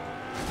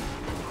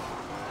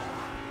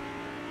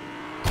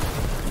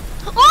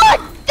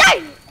 Oh,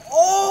 dang!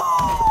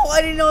 Oh,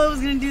 I didn't know I was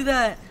gonna do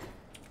that.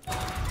 Oh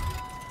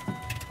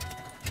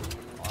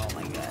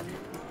my god.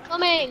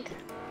 Coming.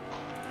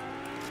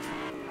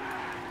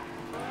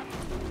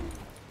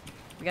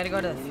 We gotta go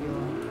to the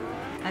fuel.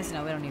 Actually,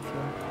 no, we don't need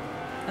fuel.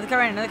 Another car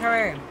right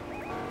here.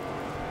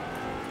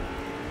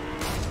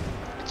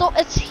 So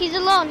he's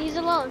alone.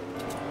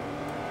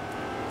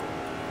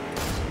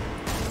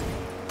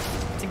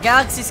 It's a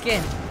galaxy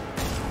skin.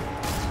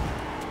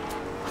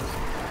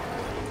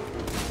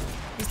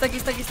 He's stuck.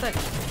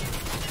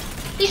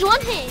 He's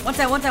one hit.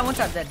 One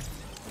tap, dead.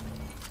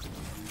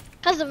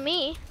 Because of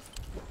me.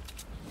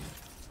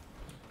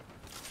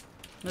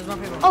 There's more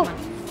people. Oh,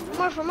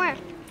 Come on. for more.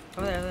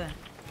 Over there.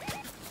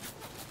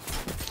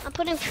 I'm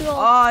putting fuel. Oh,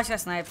 I just got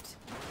sniped.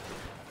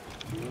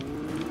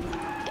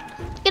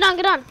 Get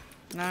on.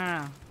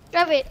 No.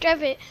 Drive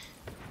it.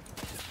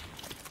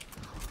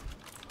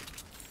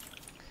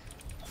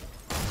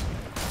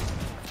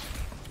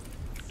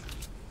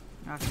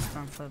 Oh, it's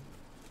front flip.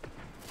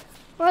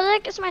 Where the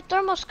heck is my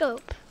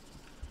thermoscope?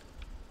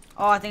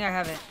 Oh, I think I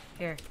have it.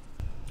 Here.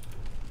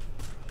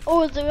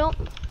 Oh, they don't.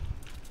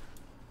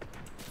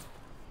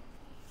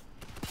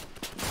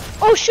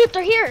 Oh shoot,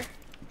 they're here.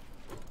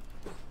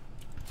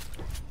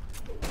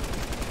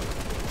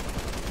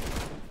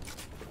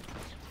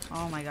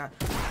 Oh my god.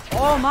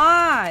 Oh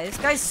my! This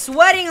guy's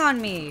sweating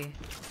on me!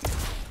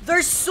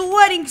 They're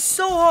sweating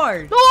so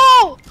hard!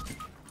 No!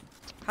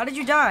 How did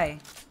you die?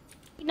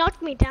 He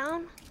knocked me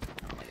down.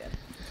 Oh my god.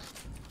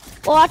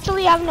 Well,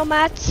 actually, I have no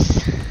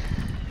mats.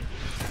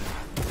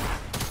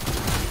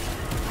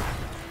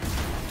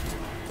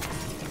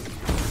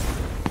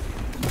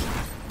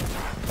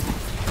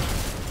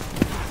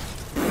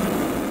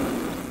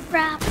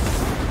 Crap.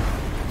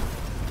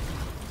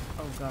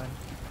 Oh god.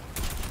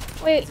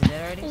 Wait, Is it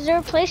dead already? is there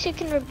a place you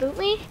can reboot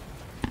me?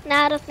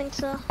 Nah, I don't think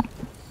so.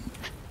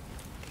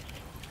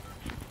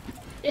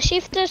 The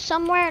shifter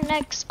somewhere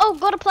next. Oh,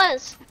 go to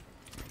Plez.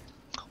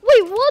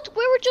 Wait, what?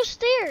 We were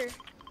just there.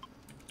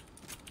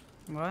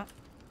 What?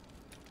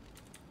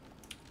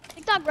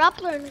 Take that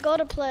grappler and go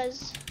to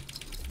Plez.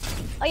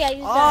 Oh yeah,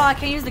 use Oh, that. I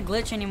can't use the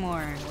glitch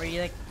anymore. Where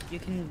you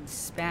can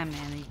spam it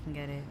and you can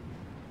get it.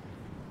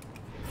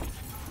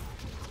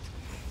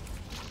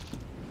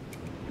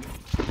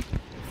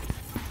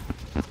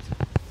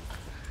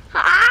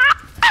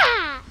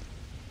 Ah!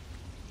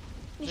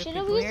 You Is should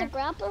there have people used the here?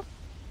 grappler.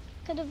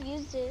 Could have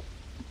used it.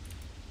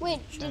 Wait,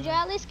 Should did you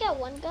have. at least get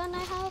one gun I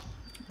have?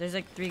 There's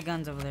like 3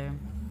 guns over there.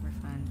 We're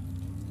fine.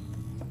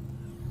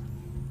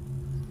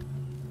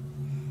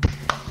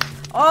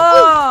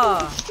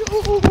 Oh!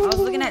 I was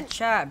looking at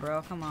chat,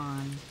 bro. Come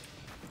on.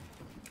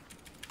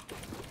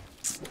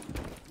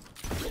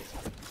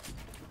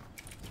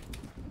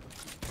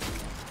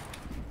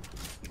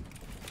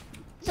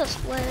 It's a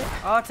split.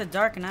 Oh, it's a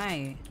dark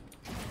night.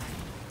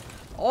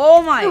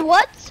 Oh my! Wait,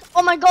 what?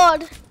 Oh my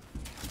god.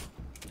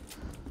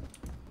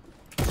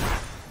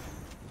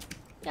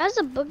 That's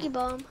a boogie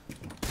bomb.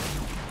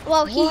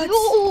 Well, What?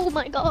 oh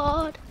my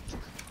god.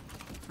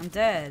 I'm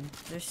dead.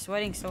 They're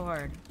sweating so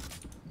hard.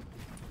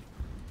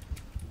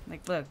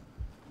 Like, look.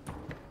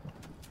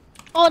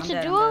 Oh, I'm it's a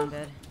dead, duo? I'm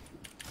dead.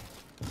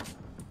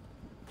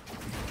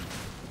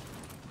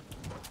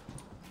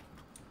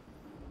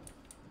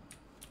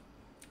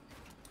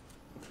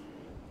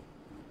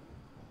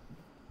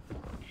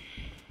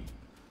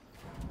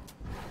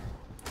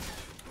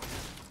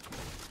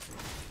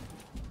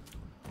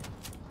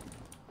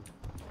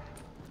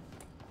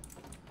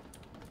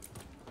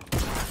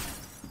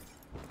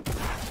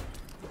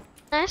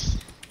 Nice.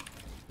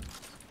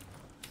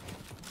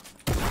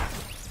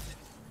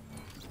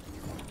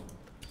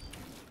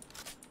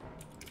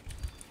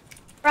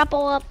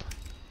 Grapple up.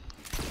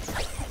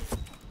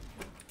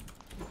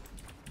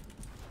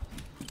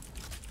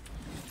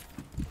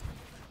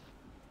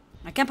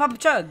 I can't pop a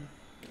chug.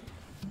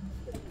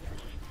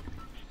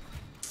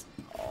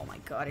 Oh my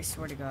god, I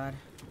swear to god.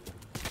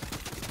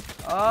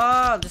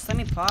 Oh, just let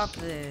me pop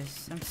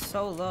this. I'm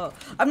so low.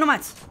 I have no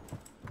mats.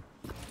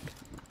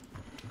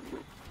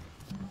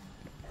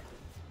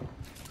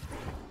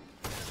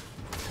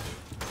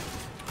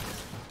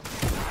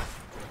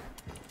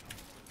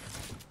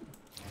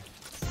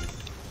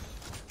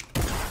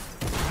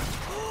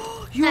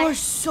 You are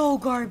so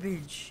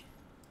garbage.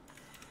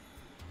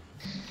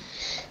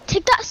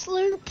 Take that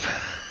sloop.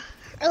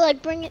 Or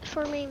like bring it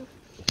for me.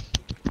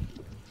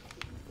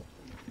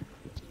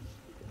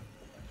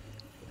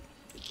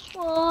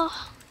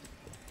 Oh.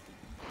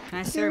 Can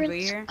I serve over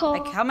here?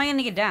 Like, how am I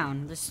gonna get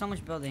down? There's so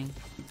much building.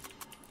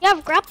 You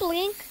have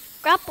grappling.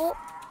 Grapple.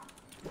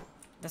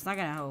 That's not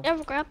gonna help. You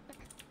have grapple.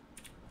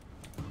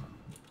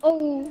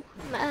 Oh,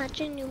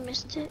 imagine you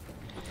missed it.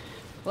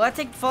 Will I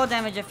take fall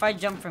damage if I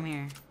jump from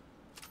here?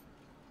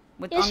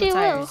 With Yes, on the you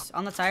tires.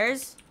 On the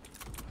tires?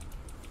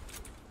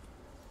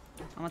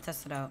 I'm gonna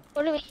test it out.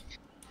 What do we?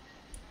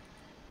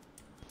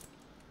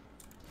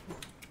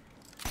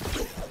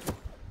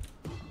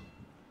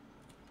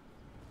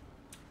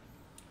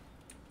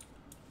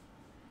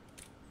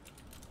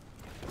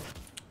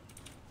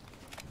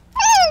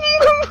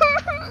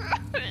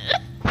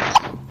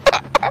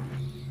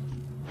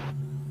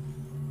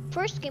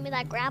 First, give me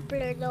that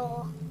grappler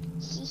though.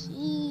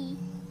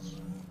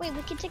 Wait,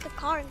 we can take a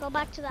car and go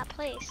back to that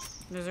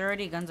place. There's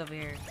already guns over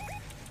here.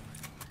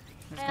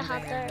 I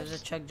have There's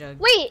a chug jug.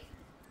 Wait,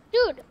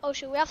 dude. Oh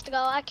shoot, we have to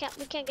go.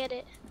 We can't get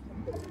it.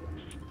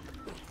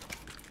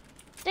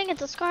 Dang it,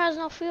 this car has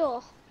no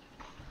fuel.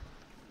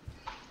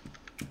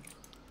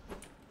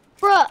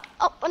 Bruh,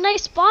 oh, when I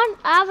spawn,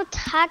 I have a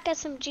TAC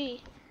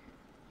SMG.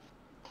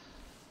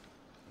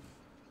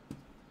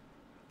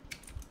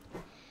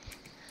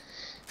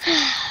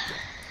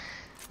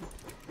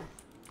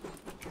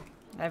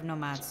 I have no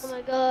mats. Oh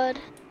my god.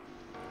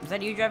 Is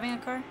that you driving a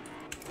car?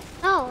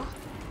 No.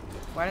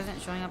 Why isn't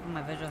it showing up on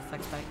my visual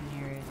effects but I can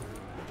hear it?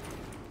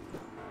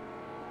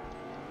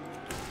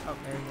 Oh,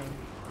 there we go.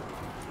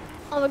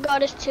 Oh my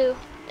god, it's two.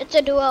 It's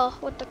a duel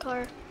with the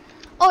car.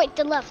 Oh wait,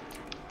 the left.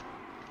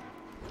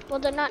 Well,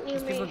 they're not near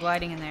There's me. people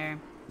gliding in there.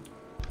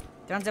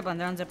 They're on zipline,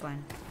 they're on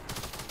zipline.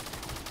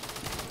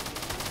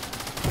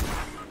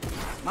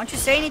 Why don't you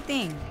say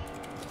anything?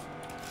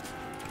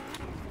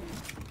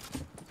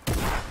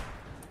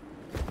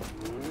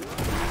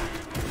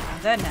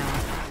 I'm dead now.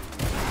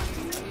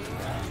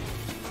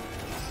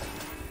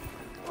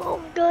 Oh,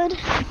 good.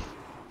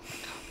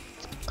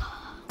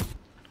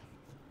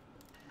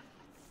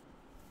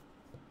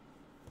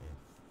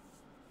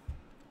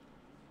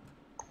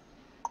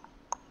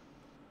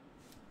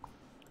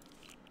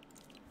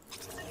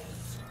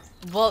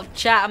 Well,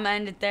 chat, I'm gonna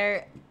end it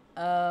there.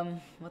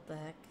 What the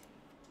heck?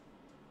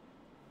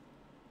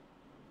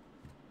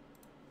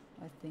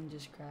 My thing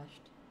just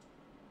crashed.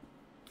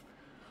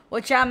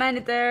 Well, chat, I'm gonna end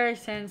it there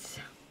since,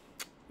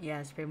 yeah,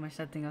 it's pretty much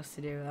nothing else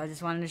to do. I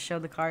just wanted to show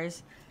the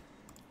cars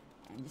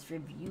and just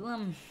review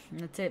them.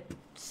 And that's it.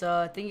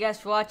 So, thank you guys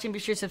for watching. Be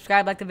sure to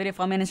subscribe, like the video,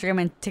 follow me on Instagram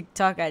and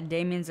TikTok at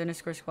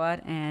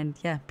Damians_squad. And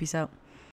yeah, peace out.